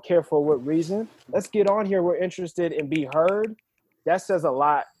 I don't care for what reason. Let's get on here. We're interested in be heard. That says a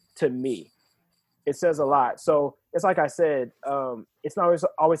lot to me. It says a lot. So it's like I said, it's not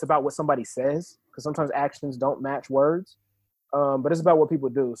always about what somebody says because sometimes actions don't match words, but it's about what people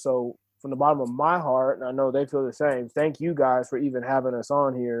do. So from the bottom of my heart, and I know they feel the same, thank you guys for even having us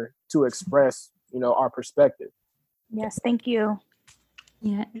on here to express, our perspective. Yes, thank you.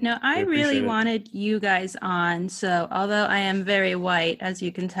 Yeah, no, I really wanted you guys on. So although I am very white, as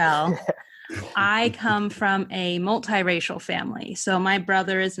you can tell, I come from a multiracial family. So my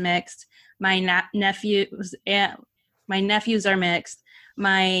brother is mixed. My nephews are mixed.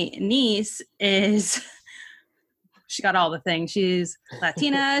 My niece is, she got all the things. She's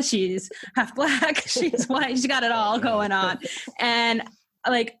Latina, she's half Black, she's white, she's got it all going on. And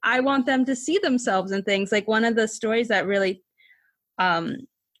like, I want them to see themselves in things. Like one of the stories that really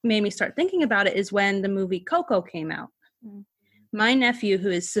made me start thinking about it is when the movie Coco came out. My nephew, who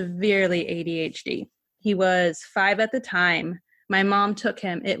is severely ADHD, he was 5 at the time. My mom took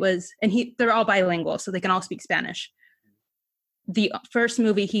him. They're all bilingual, so they can all speak Spanish. The first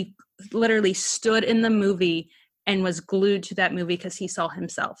movie, he literally stood in the movie and was glued to that movie because he saw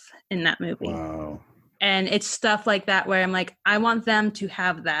himself in that movie. Wow. And it's stuff like that where I'm like, I want them to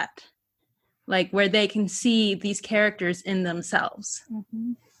have that. Like where they can see these characters in themselves.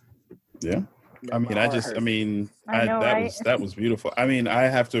 Mm-hmm. Yeah. I mean, that was beautiful. I mean, I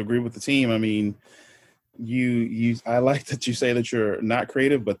have to agree with the team. I mean, I like that you say that you're not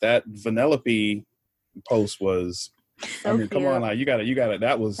creative, but that Vanellope post was, So cute. come on, like you got it.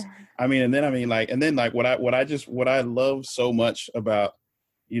 That was, what I love so much about,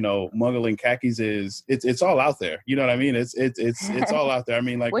 Muggle and khakis is it's all out there. You know what I mean? It's all out there. I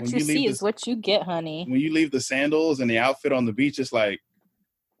mean, like what you see is what you get, honey. When you leave the sandals and the outfit on the beach, it's like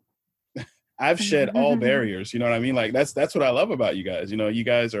I've shed all barriers. You know what I mean? Like that's what I love about you guys. You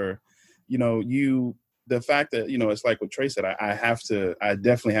guys are, the fact that it's like what Trey said. I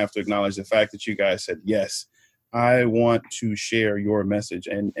definitely have to acknowledge the fact that you guys said yes. I want to share your message,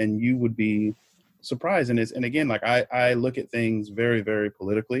 and you would be surprised. And again, like I look at things very, very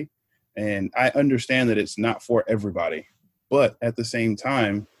politically, and I understand that it's not for everybody, but at the same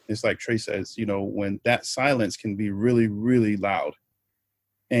time, it's like Trey says, when that silence can be really, really loud.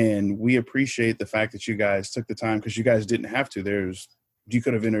 And we appreciate the fact that you guys took the time because you guys didn't have to. You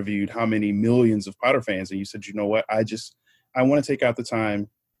could have interviewed how many millions of Potter fans, and you said, you know what, I want to take out the time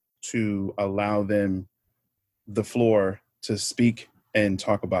to allow them the floor to speak and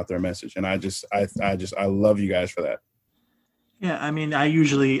talk about their message. And I love you guys for that. Yeah, I mean, I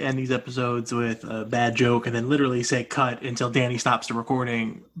usually end these episodes with a bad joke and then literally say cut until Danny stops the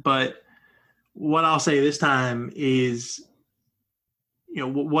recording. But what I'll say this time is,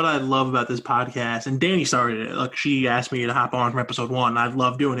 what I love about this podcast, and Danny started it. Like, she asked me to hop on from episode 1. I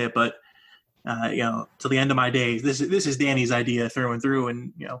love doing it, but till the end of my days, this is Danny's idea through and through.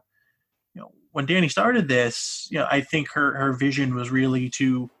 And when Danny started this, I think her vision was really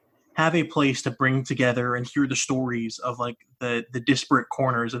to have a place to bring together and hear the stories of like the disparate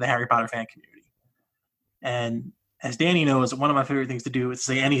corners of the Harry Potter fan community. And as Danny knows, one of my favorite things to do is to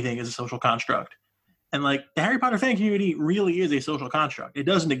say anything is a social construct. And like the Harry Potter fan community really is a social construct. It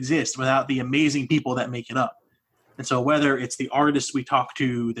doesn't exist without the amazing people that make it up. And so whether it's the artists we talk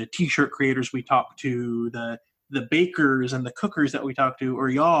to, the t-shirt creators we talk to, the bakers and the cookers that we talk to, or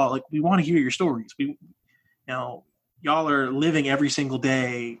y'all, like we want to hear your stories. Y'all are living every single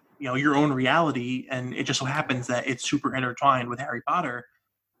day, your own reality, and it just so happens that it's super intertwined with Harry Potter,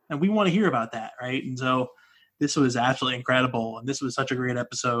 and we want to hear about that, right? And so this was absolutely incredible, and this was such a great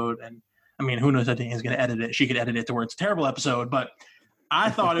episode. And I mean, who knows how Danny's going to edit it? She could edit it to where it's a terrible episode, but I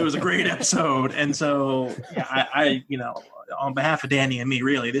thought it was a great episode. And so I on behalf of Danny and me,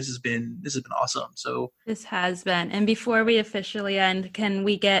 really, this has been awesome. So this has been. And before we officially end, can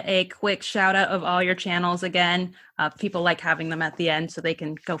we get a quick shout out of all your channels again? People like having them at the end so they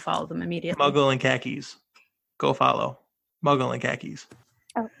can go follow them immediately. Muggle and Khakis. Go follow. Muggle and Khakis.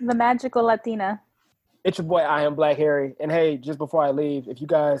 Oh, the Magical Latina. It's your boy, I Am Black Harry. And hey, just before I leave, if you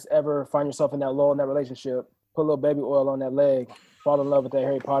guys ever find yourself in that lull in that relationship, put a little baby oil on that leg, fall in love with that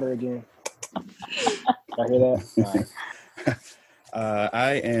Harry Potter again. I hear that?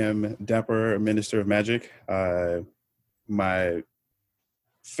 I am Dapper Minister of Magic. My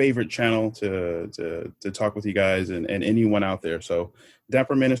favorite channel to talk with you guys and anyone out there. So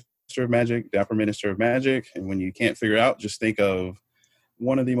Dapper Minister of Magic, Dapper Minister of Magic. And when you can't figure it out, just think of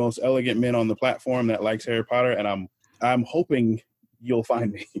one of the most elegant men on the platform that likes Harry Potter, and I'm hoping you'll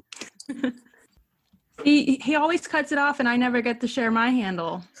find me. He always cuts it off, and I never get to share my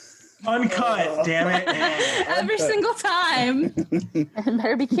handle. Uncut, damn it! Every single time.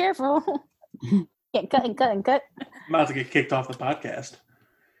 Better be careful. Can't cut and cut and cut. I'm about to get kicked off the podcast.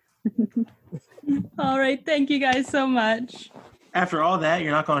 All right, thank you guys so much. After all that,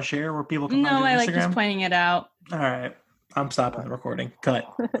 you're not going to share where people can find you on No, I like Instagram? just pointing it out. All right. I'm stopping the recording. Cut.